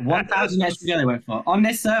 gil. 1,000 extra gil it went for on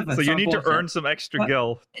this server. So you need to earn some extra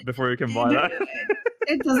gil before you can buy that.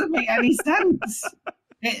 It doesn't make any sense.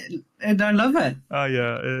 And I love it. Oh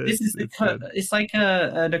yeah, it's like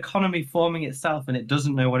an economy forming itself, and it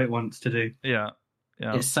doesn't know what it wants to do. Yeah.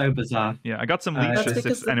 It's so bizarre. Yeah, I got some leeches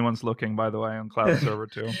if anyone's looking, by the way, on Cloud Server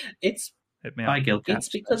 2. Hit me up. It's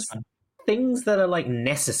because things that are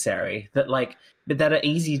necessary, that are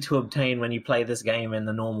easy to obtain when you play this game in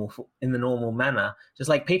the normal manner. Just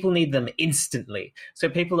people need them instantly. So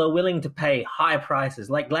people are willing to pay high prices,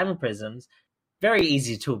 like glamour prisms, very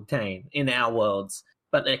easy to obtain in our worlds.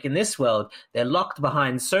 But in this world, they're locked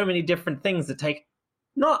behind so many different things that take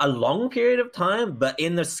not a long period of time, but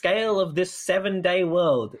in the scale of this 7-day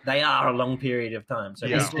world, they are a long period of time. So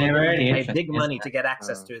people pay big money to get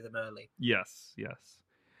access to them early. Yes.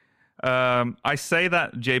 I say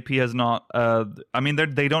that JP has not.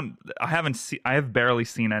 They don't. I have barely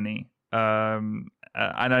seen any.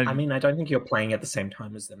 And I mean, I don't think you're playing at the same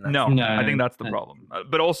time as them. no, No, I think that's the no. problem.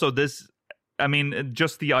 But also this, I mean,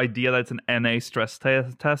 just the idea that it's an NA stress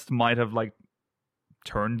test might have like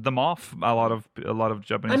turned them off. A lot of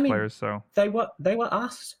Japanese players. So they were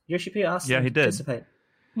asked. Yoshi P asked. Yeah, them he to did. participate.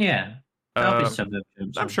 Yeah, there'll be Uh, some of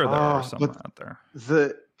them. I'm sure there are some but out there.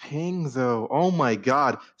 The ping, though, oh my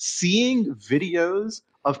god. Seeing videos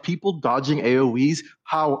of people dodging AoEs,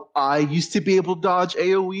 how I used to be able to dodge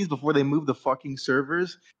AoEs before they moved the fucking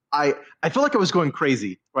servers, I feel like I was going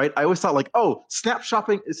crazy, right? I always thought like, oh,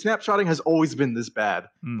 snapshotting has always been this bad.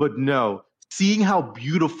 Mm. But no, seeing how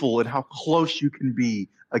beautiful and how close you can be,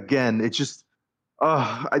 again, it just,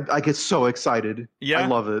 I get so excited. Yeah, I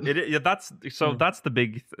love it. Yeah, that's the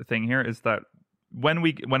big thing here is that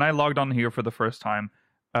when I logged on here for the first time,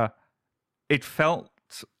 it felt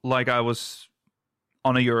like I was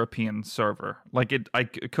on a European server. Like I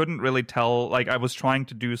couldn't really tell. Like I was trying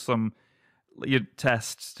to do some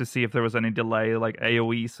tests to see if there was any delay, like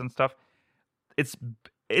AOEs and stuff.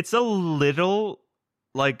 It's a little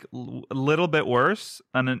bit worse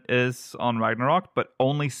than it is on Ragnarok, but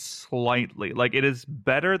only slightly. Like it is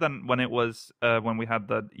better than when it was when we had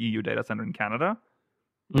the EU data center in Canada.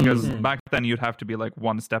 Because back then you'd have to be like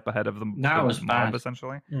one step ahead of the was mob, bad.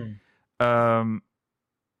 essentially. Mm.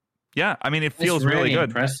 Yeah, I mean, it feels It's really good.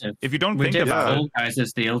 impressive. If you don't We think did about Fall it, Guys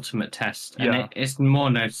as the ultimate test, and Yeah. it's more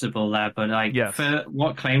noticeable there. But like Yes. for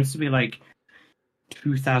what claims to be like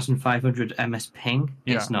 2,500 MS ping,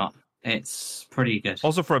 it's Yeah. not. It's pretty good.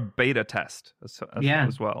 also for a beta test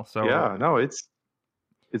as well. So Yeah, no, it's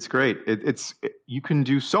great. You can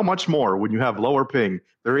do so much more when you have lower ping.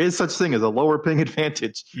 There is such thing as a lower ping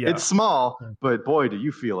advantage. Yeah. It's small, but boy, do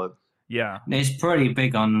you feel it. yeah, It's pretty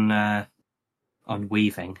big on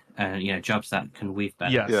weaving. Jobs that can weave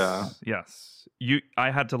better. yes, Yeah. yes. I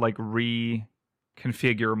had to like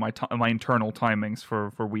reconfigure my internal timings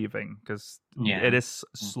for weaving because Yeah. it is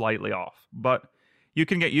slightly off, but you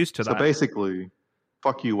can get used to So that. basically,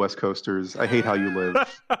 fuck you, West Coasters. I hate how you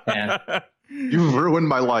live. Yeah. You've ruined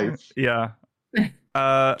my life. Yeah.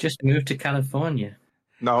 Just move to California.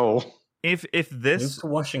 No. If Move this to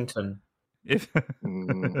Washington. if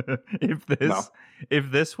Mm, if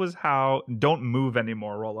this was how, don't move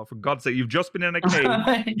anymore, Rolla. For God's sake, you've just been in a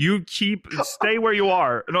cave. You stay where you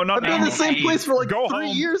are. No, not I've been in the same place for like Go 3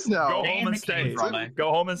 home. years now. Go Stay in home and the stay. cave, Rolla.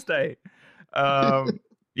 Go home and stay.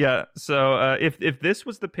 Yeah. So if this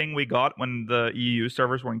was the ping we got when the EU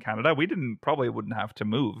servers were in Canada, we probably wouldn't have to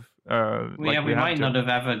move. We had might to. not have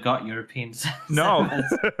ever got European No.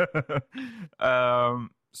 servers.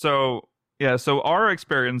 So our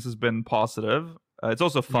experience has been positive. It's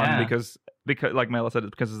also fun Yeah. because like Mela said,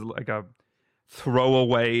 it's because it's like a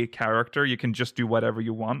throwaway character. You can just do whatever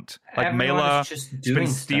you want. Like Everyone Mela is just has doing been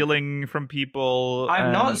stuff. stealing from people.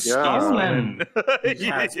 I've not and- stolen. He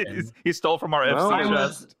has been. He stole from our No. FC I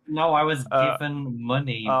chest. was given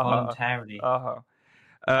money voluntarily.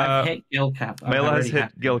 I've hit Gil Cap. I'm Mela has already hit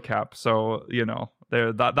happy. Gil Cap, so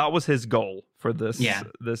that was his goal for this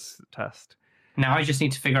this test. Now I just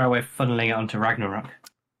need to figure out a way of funneling it onto Ragnarok.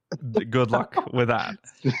 Good luck with that.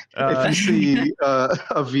 If you see a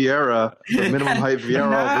Vieira, a minimum height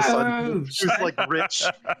Vieira, all of a sudden, No! who's like rich.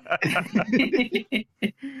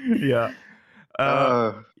 Yeah.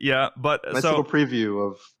 Yeah, but Nice so little preview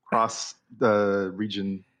of cross the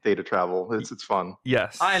region data travel. It's fun.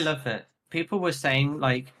 yes. I love it. People were saying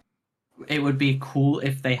like it would be cool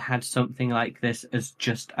if they had something like this as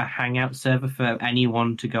just a hangout server for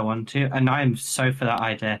anyone to go onto, and I am so for that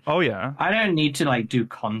idea. Oh yeah. I don't need to like do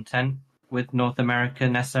content with North America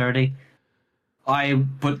necessarily.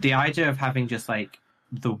 But the idea of having just like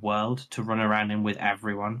the world to run around in with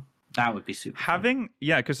everyone, that would be super fun.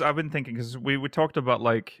 Because I've been thinking, because we talked about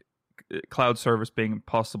like cloud service being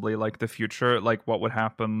possibly like the future, like what would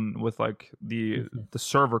happen with like the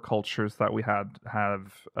server cultures that we have.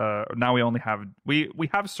 Now we only have we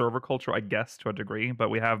have server culture, I guess, to a degree, but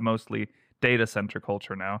we have mostly data center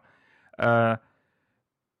culture now.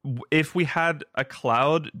 If we had a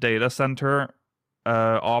cloud data center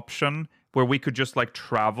option where we could just like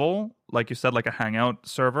travel, like you said, like a hangout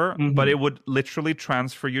server, but it would literally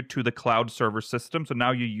transfer you to the cloud server system. So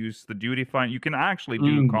now you use the duty fine. You can actually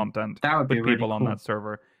do content That would with be really people on cool. that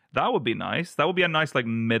server. That would be nice. That would be a nice like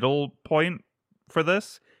middle point for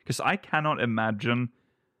this, because I cannot imagine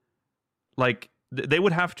like they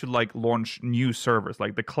would have to like launch new servers,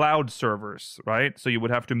 like the cloud servers, right? So you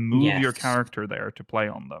would have to move your Yes. character there to play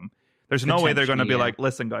on them. There's no way they're going to be Potentially, like,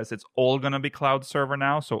 listen, guys, it's all going to be cloud server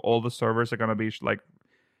now. So all the servers are going to be like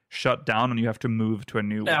shut down and you have to move to a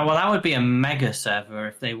new Yeah, one. well, that would be a mega server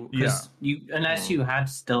if they, Yeah. unless you had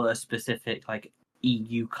still a specific like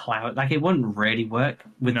EU cloud. Like, it wouldn't really work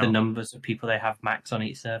with the No. numbers of people they have max on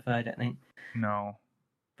each server, I don't think. No.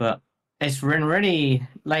 But it's been really,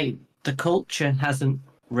 like, the culture hasn't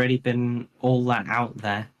really been all that out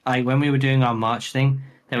there. Like, when we were doing our March thing,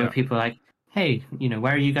 there Yeah. were people like, hey,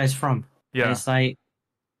 where are you guys from? And Yeah. it's like,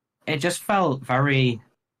 it just felt very,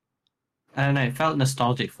 I don't know, it felt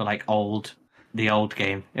nostalgic for, like, the old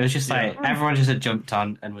game. It was just like, everyone just had jumped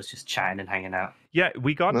on and was just chatting and hanging out. Yeah,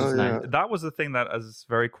 we got Oh, yeah. that was the thing that is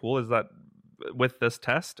very cool, is that with this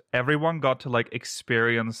test, everyone got to like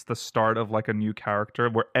experience the start of like a new character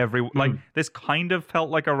where like this kind of felt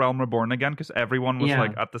like a Realm Reborn again, because everyone was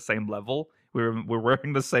like at the same level. We're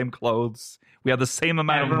wearing the same clothes. We had the same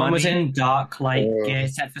amount Everyone of money. was in dark light gear,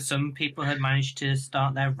 except for some people had managed to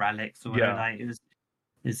start their relics or whatever. Yeah. Like,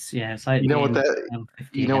 it's like You know what being that? level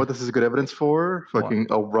 50 You know what again. this is good evidence for? Fucking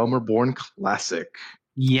a Realm Reborn classic.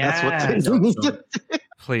 Yeah, That's what they That's need. awesome.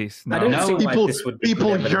 Please, no. I don't No, see why People, this would be good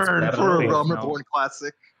people evidence yearn that for a at all. Realm No. Reborn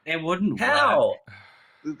classic. it wouldn't work. How?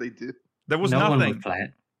 They do. There was No one nothing. would play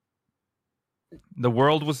it. The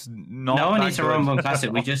world was not. No one that needs a good. Rumble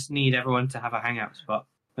Classic. We just need everyone to have a hangout spot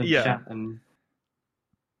and Yeah. chat and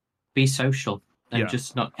be social and Yeah.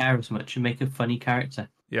 just not care as much and make a funny character.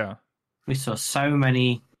 Yeah. We saw so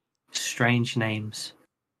many strange names.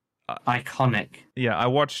 Iconic. Yeah, I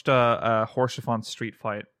watched a Horsefont street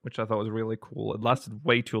fight, which I thought was really cool. It lasted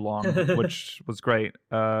way too long, which was great.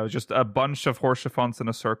 Just a bunch of Horsefonts in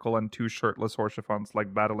a circle and two shirtless Horsefonts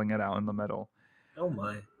like battling it out in the middle. Oh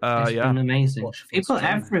my. It's Yeah, been amazing. Watch for People fun.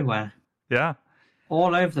 everywhere, yeah,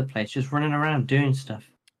 all over the place, just running around doing stuff.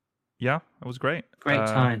 yeah. It was great. Great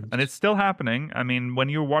times. And it's still happening. I mean, when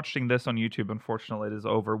you're watching this on YouTube, unfortunately, it is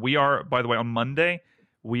over. We are, by the way, on Monday,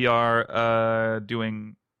 we are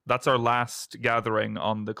doing. That's our last gathering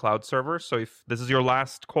on the cloud server. So if this is your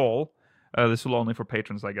last call, this will only for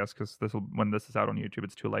patrons, I guess, because when this is out on YouTube,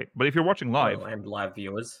 it's too late. But if you're watching live, And live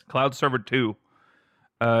viewers. Cloud Server 2,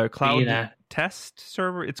 Cloud Yeah. Test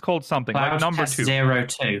Server, it's called something Cloud like number Test 2.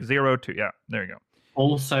 02. 02, yeah, there you go.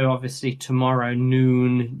 Also, obviously, tomorrow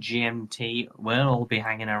noon GMT, we'll all be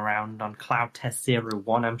hanging around on Cloud Test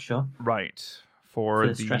 01, I'm sure, Right, for for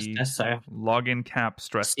the stress the test. So, login cap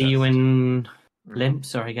stress see you test. in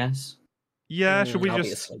Limps, I guess. Yeah, should we I'll be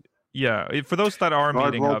just... asleep. Yeah, for those that are Hard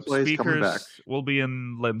meeting role up, plays coming back. speakers will be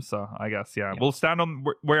in Limsa, I guess, yeah. Yeah. We'll stand on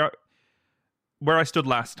where I stood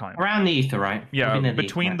last time. Around the ether, right? Yeah, We'll be near the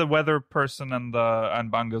between ether. the weather person and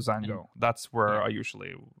Bango Zango. That's where I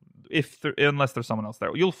usually, unless there's someone else there,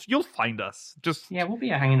 you'll find us. Just Yeah, we'll be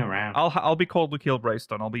hanging around. I'll be called Lukiel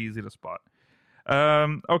Braystone. I'll be easy to spot.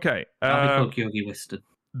 Okay, I'll be called Kyogi Wisted.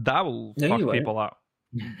 that will No, fuck you won't. people out.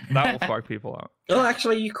 That will fuck people out. Well,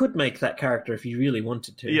 actually, you could make that character if you really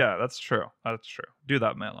wanted to. Yeah, that's true. That's true. Do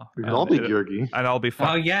that, Mela. We can all be Georgi. and I'll be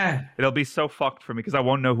fucked. Oh, yeah. It'll be so fucked for me because I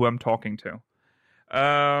won't know who I'm talking to.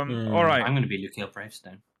 All right. I'm going to be Lukiel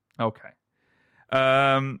Bravestone. Okay.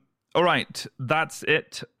 All right. That's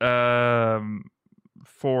it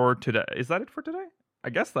for today. Is that it for today? I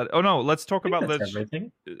guess that. Oh no. Let's talk about That's this.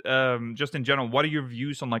 everything. Just in general. What are your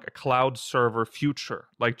views on like a cloud server future?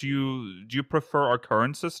 Like, do you prefer our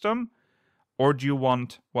current system, or do you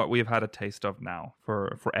want what we've had a taste of now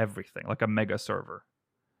for everything, like a mega server?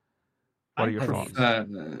 What are your I thoughts?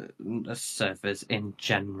 The servers in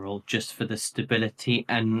general, just for the stability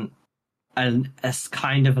and a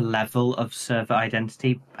kind of level of server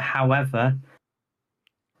identity. However,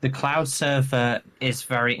 the cloud server is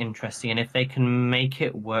very interesting, and if they can make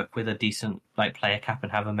it work with a decent like player cap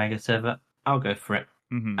and have a mega server, I'll go for it.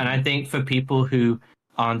 Mm-hmm. And I think for people who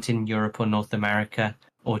aren't in Europe or North America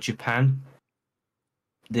or Japan,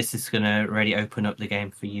 this is going to really open up the game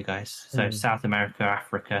for you guys. So South America,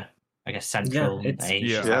 Africa, I guess Central it's-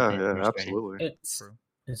 Asia. Yeah. Australia. Absolutely.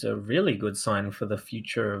 It's a really good sign for the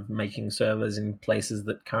future of making servers in places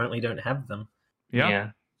that currently don't have them.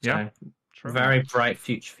 Yeah. So, True. very bright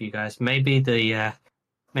future for you guys. Maybe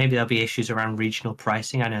maybe there'll be issues around regional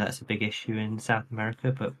pricing. I know that's a big issue in South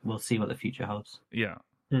America, but we'll see what the future holds. Yeah.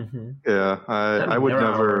 Mm-hmm. Yeah, I would there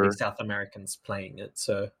are never. already South Americans playing it,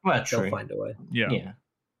 so Well, they'll true. find a way. Yeah.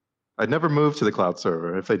 I'd never move to the cloud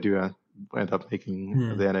server if they do end up making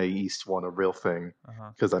Hmm. the NA East one a real thing.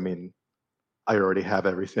 Uh-huh. Because I mean, I already have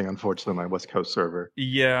everything, unfortunately, on my West Coast server.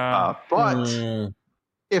 Yeah. But Mm,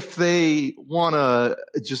 if they want to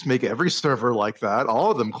just make every server like that,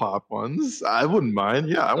 all of them cloud ones, I wouldn't mind.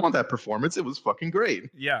 Yeah, I want that performance. It was fucking great.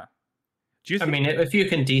 Yeah. Do you I think? mean, if you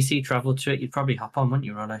can DC travel to it, you'd probably hop on, wouldn't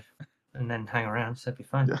you, Rollo? And then hang around, so it'd be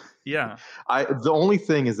fine. Yeah. Yeah. The only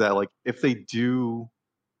thing is that like if they do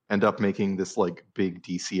end up making this like big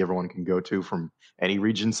DC everyone can go to from any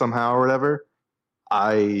region somehow or whatever,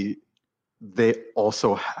 I they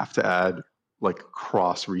also have to add like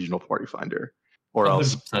cross-regional party finder, or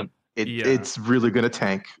else 100%. it's really going to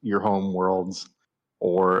tank your home worlds.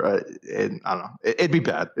 Or I don't know. It'd be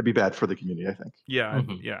bad. It'd be bad for the community, I think. Yeah, I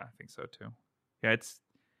think so too. Yeah,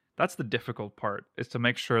 that's the difficult part, is to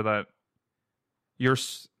make sure that your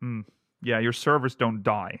servers don't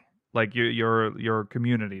die, like your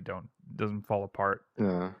community doesn't fall apart.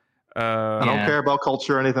 Yeah. I don't care about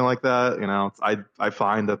culture or anything like that. You know, I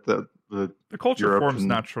find that the culture forms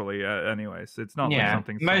naturally. Anyways, it's not like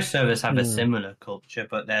something. Most servers have a similar culture,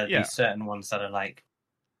 but there'll be certain ones that are like.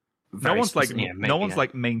 No one's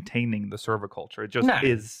like maintaining the server culture. It just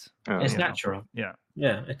is. It's natural. Yeah.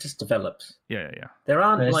 Yeah, it just develops. Yeah. There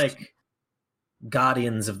aren't like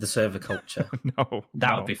guardians of the server culture. No,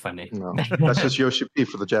 that would be funny. No, that's just Yoshi P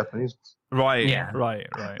for the Japanese. Right. Yeah. Right.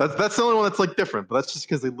 That's the only one that's like different, but that's just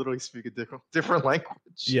because they literally speak a different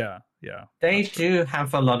language. Yeah. They do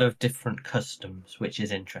have a lot of different customs, which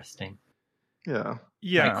is interesting. Yeah.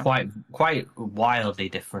 Like quite wildly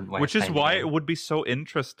different ways. Which is why it would be so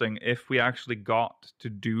interesting if we actually got to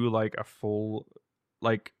do like a full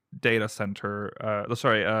like data center,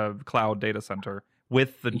 cloud data center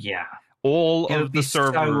with the all it of would the be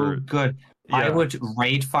server. So good. Yeah. I would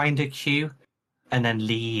raid find a queue and then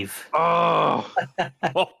leave. Oh,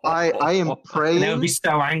 I am praying. And I would be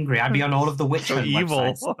so angry. I'd be on all of the Witcher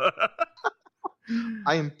evil.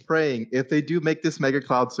 I am praying if they do make this mega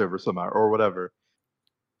cloud server somehow or whatever,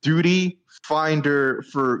 duty finder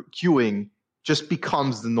for queuing just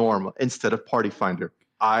becomes the norm instead of party finder.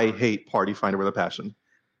 I hate party finder with a passion.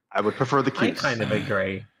 I would prefer the queues. I kind of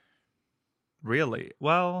agree. Really?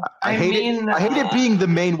 Well, I hate it being the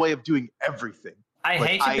main way of doing everything. I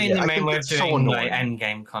hate it being the main way of doing like end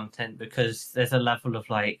game content, because there's a level of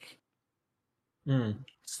like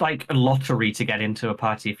it's like a lottery to get into a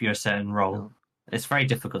party if you're a certain role. It's very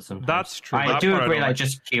difficult sometimes. That's true. I do agree, like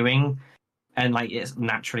just queuing, and like it's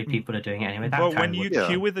naturally people are doing it anyway. But when you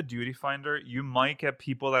queue with a duty finder, you might get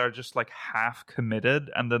people that are just like half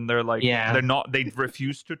committed, and then they're like, they're not. They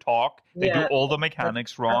refuse to talk. They do all the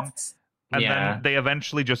mechanics wrong, and then they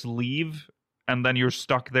eventually just leave, and then you're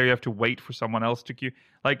stuck there. You have to wait for someone else to queue.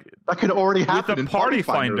 Like that could already happen with a in party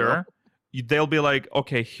finder. They'll be like,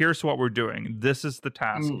 okay, here's what we're doing. This is the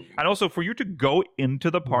task. And also, for you to go into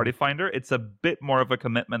the party finder, it's a bit more of a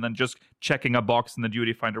commitment than just checking a box in the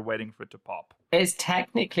duty finder waiting for it to pop. It's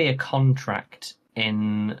technically a contract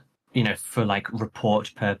for like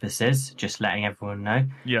report purposes, just letting everyone know.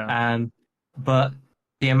 Yeah. But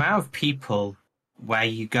the amount of people where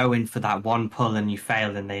you go in for that one pull and you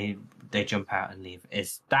fail and they jump out and leave,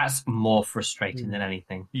 that's more frustrating than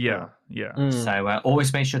anything. Yeah. So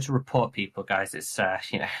always make sure to report people, guys. It's I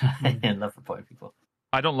love reporting people.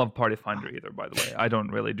 I don't love Party Finder either, by the way. I don't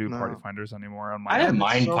really do Party Finders anymore on my I don't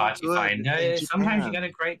mind Party Finder. Sometimes you get a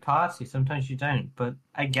great party, sometimes you don't. But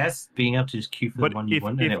I guess being able to just queue for the one you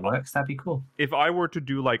want and it works, that'd be cool. If I were to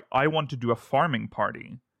do I want to do a farming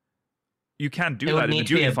party, you can't do that in the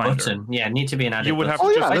duty finder. Button. Yeah, it needs to be an added You would have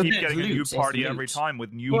button. to just keep getting a new party every time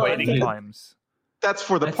with new waiting times. That's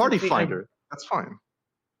for the party finder. That's fine.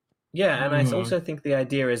 Yeah, and I also think the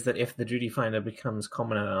idea is that if the duty finder becomes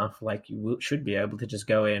common enough, like you should be able to just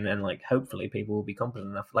go in and like hopefully people will be competent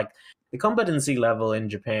enough. Like the competency level in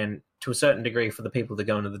Japan, to a certain degree, for the people that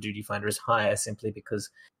go into the duty finder is higher simply because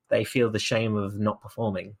they feel the shame of not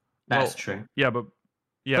performing. That's true. Yeah, but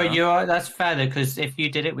that's fair though, because if you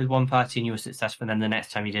did it with one party and you were successful, then the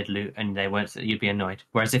next time you did loot and they weren't, you'd be annoyed.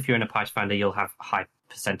 Whereas if you're in a party finder, you'll have a high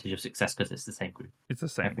percentage of success because it's the same group. It's the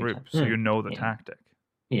same group, so you know the tactic.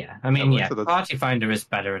 Yeah, I mean, party finder is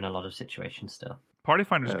better in a lot of situations still. Party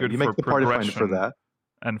finder is good you for make the party finder for that,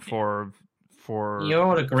 and for you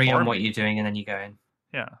all agree on what you're doing, and then you go in.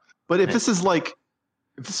 Yeah, but if this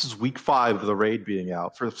is week 5 of the raid being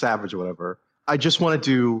out for Savage or whatever, I just want to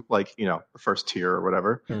do the first tier or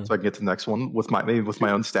whatever, so I can get to the next one with my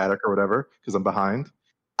own static or whatever because I'm behind.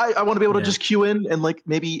 I want to be able to just queue in and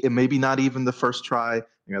maybe not even the first try,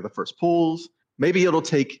 the first pulls. Maybe it'll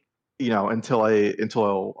take until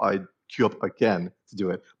I queue up again to do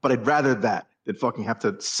it. But I'd rather that than fucking have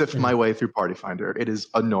to sift my way through Party Finder. It is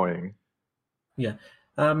annoying. Yeah.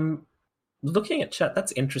 Looking at chat,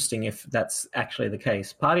 that's interesting if that's actually the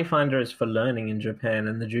case. Party Finder is for learning in Japan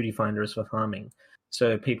and the Duty Finder is for farming.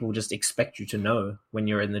 So people just expect you to know when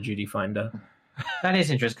you're in the Duty Finder. That is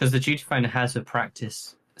interesting because the Duty Finder has a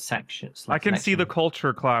practice section. I can see the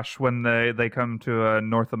culture clash when they come to a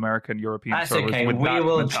North American European servers. Okay. We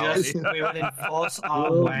will enforce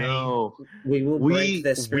our way. No. We will break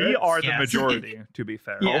their spirits. We are the majority, to be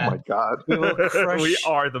fair. Yeah. Oh my god. We will crush. We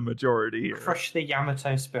are the majority here. Crush the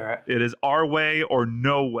Yamato spirit. It is our way or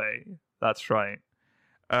no way. That's right.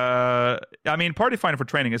 I mean, party finder for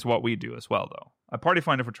training is what we do as well, though. A party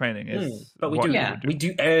finder for training is but we what do, you would do. we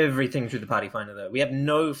do everything through the party finder, though. We have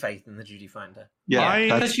no faith in the duty finder.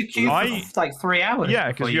 Yeah, because you queue for like 3 hours. Yeah,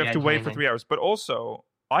 because before you have to wait for anything. 3 hours. But also,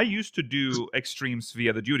 I used to do extremes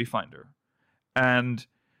via the duty finder, and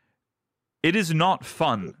it is not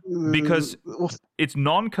fun because it's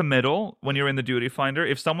non-committal when you're in the duty finder.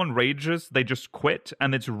 If someone rages, they just quit,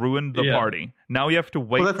 and it's ruined the party. Now you have to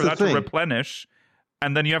wait for that to replenish,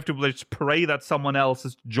 and then you have to just pray that someone else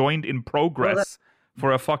is joined in progress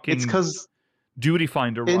for a fucking duty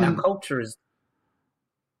finder run. Our culture is...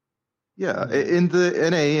 Yeah, in the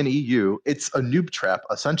NA and EU, it's a noob trap,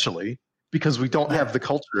 essentially, because we don't have the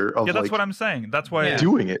culture of that's what I'm saying. That's why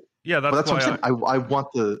doing it. Yeah, that's what why I'm saying. I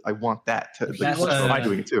want that to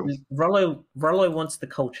doing it too. Rollo wants the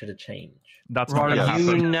culture to change. That's not going to happen.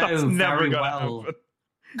 You know that's never very gonna well. happen.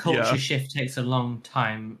 Culture shift takes a long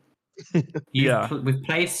time. Yeah. We've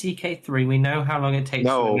played CK3. We know how long it takes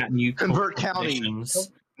to get new convert county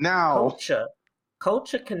conditions. now.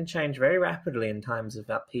 Culture can change very rapidly in times of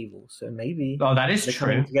upheaval. So maybe that is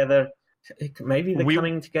true.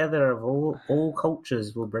 Coming together of all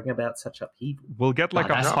cultures will bring about such upheaval. We'll get like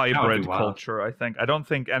a hybrid culture, I think. I don't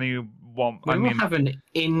think anyone... will have an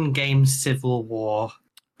in-game civil war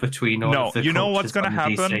between all of the you know what's going to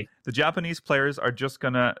happen? DC. The Japanese players are just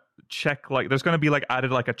going to check, like, there's going to be like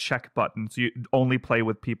added like a check button, so you only play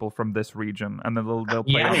with people from this region, and then they'll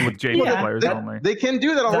play with JP players only. They can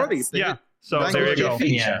do that already. So there you go.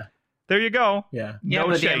 Yeah. There you go. Yeah. No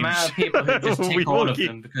but change. the amount of people who just take all of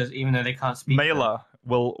them, because even though they can't speak, Mela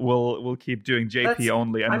will keep doing JP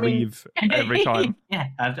only and leave every time.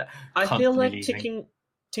 I feel like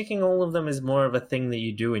ticking all of them is more of a thing that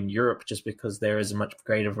you do in Europe, just because there is a much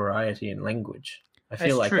greater variety in language. I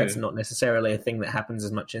feel like that's not necessarily a thing that happens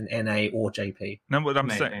as much in NA or JP. No, but I'm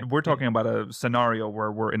saying we're talking about a scenario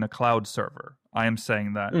where we're in a cloud server. I am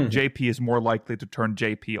saying that JP is more likely to turn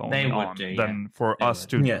JP only on than for us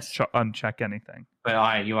to uncheck anything.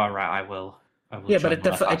 But you are right. I will yeah, but it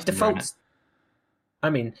defaults. I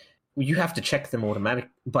mean, you have to check them automatic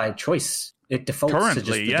by choice. It defaults to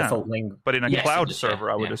just the default language. But in a cloud server,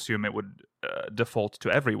 I would assume it would default to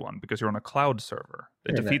everyone because you're on a cloud server.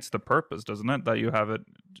 It defeats the purpose, doesn't it? That you have it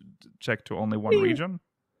checked to only one region?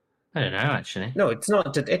 I don't know, actually. No, it's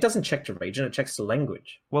not. It doesn't check to region. It checks to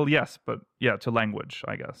language. Well, yes, but to language,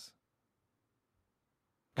 I guess.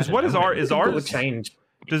 Because what is ours? Is ours would change?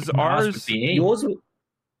 Does ours?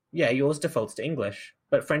 Yours defaults to English,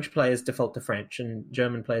 but French players default to French, and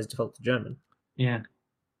German players default to German. Yeah.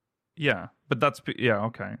 Yeah, but that's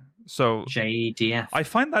okay. So JDF. I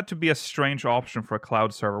find that to be a strange option for a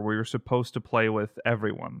cloud server where you're supposed to play with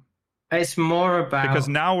everyone. It's more about because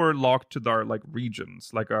now we're locked to our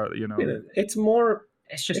regions, It's more.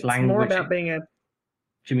 It's just language. More about being a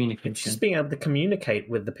communication. It's just being able to communicate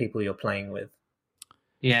with the people you're playing with.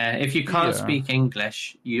 Yeah, if you can't speak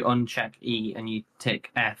English, you uncheck E and you tick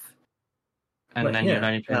F. And then you'll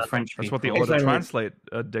only play with French people. That's what the auto-translate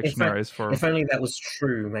dictionary is for. If only that was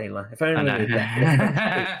true, Mela. If only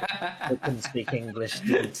that couldn't speak English,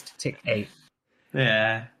 didn't tick 8.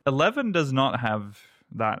 Yeah. 11 does not have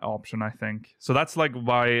that option, I think. So that's like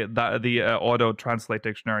why the auto-translate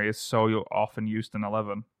dictionary is so often used in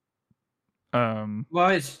 11.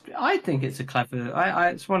 Well, I think it's a clever...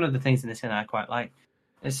 it's one of the things in this game I quite like.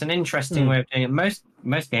 It's an interesting way of doing it.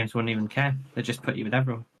 Most games wouldn't even care. They just put you with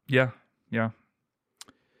everyone. Yeah.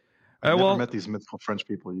 I've never met these mythical French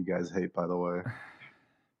people you guys hate, by the way.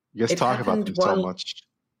 You guys talk about them so much.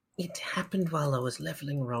 It happened while I was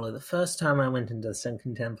leveling Rollo. The first time I went into the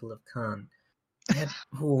Sunken Temple of Khan.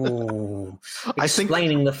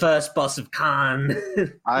 Explaining the first boss of Khan.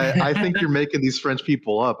 I think you're making these French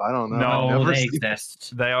people up. I don't know. No, they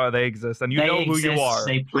exist. They exist. And you know who you are.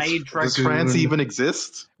 They play Dragoon. Does France even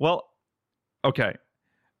exist? Well, okay.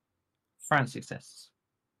 France exists.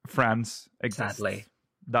 France exists. Sadly.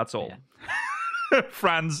 That's all. Yeah.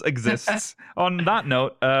 France exists. On that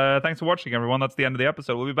note, thanks for watching, everyone. That's the end of the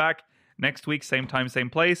episode. We'll be back next week, same time, same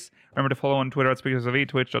place. Remember to follow on Twitter at SpeakersOfV,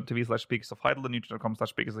 twitch.tv/SpeakersOfHeidland,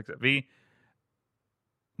 youtube.com/SpeakersOfV.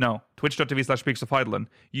 No, twitch.tv/SpeakersOfHeidland,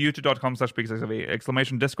 youtube.com/SpeakersOfV.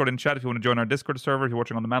 Exclamation Discord in chat if you want to join our Discord server. If you're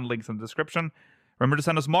watching on demand, links in the description. Remember to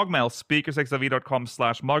send us Mogmail,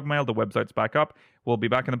 speakersxov.com/Mogmail. The website's back up. We'll be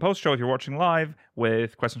back in the post show if you're watching live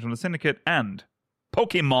with questions from the Syndicate and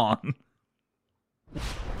Pokemon.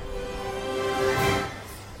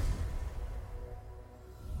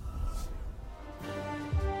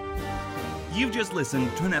 You've just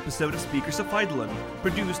listened to an episode of Speakers of Eidolon,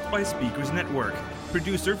 produced by Speakers Network.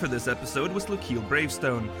 Producer for this episode was Lukiel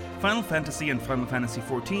Bravestone. Final Fantasy and Final Fantasy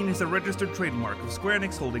XIV is a registered trademark of Square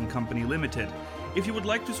Enix Holding Company Limited. If you would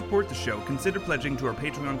like to support the show, consider pledging to our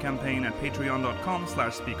Patreon campaign at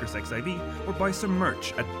patreon.com/speakersxiv or buy some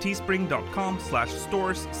merch at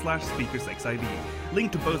teespring.com/stores/speakersxiv.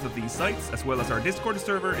 Link to both of these sites, as well as our Discord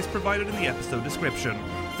server, is provided in the episode description.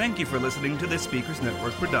 Thank you for listening to this Speakers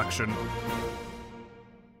Network production.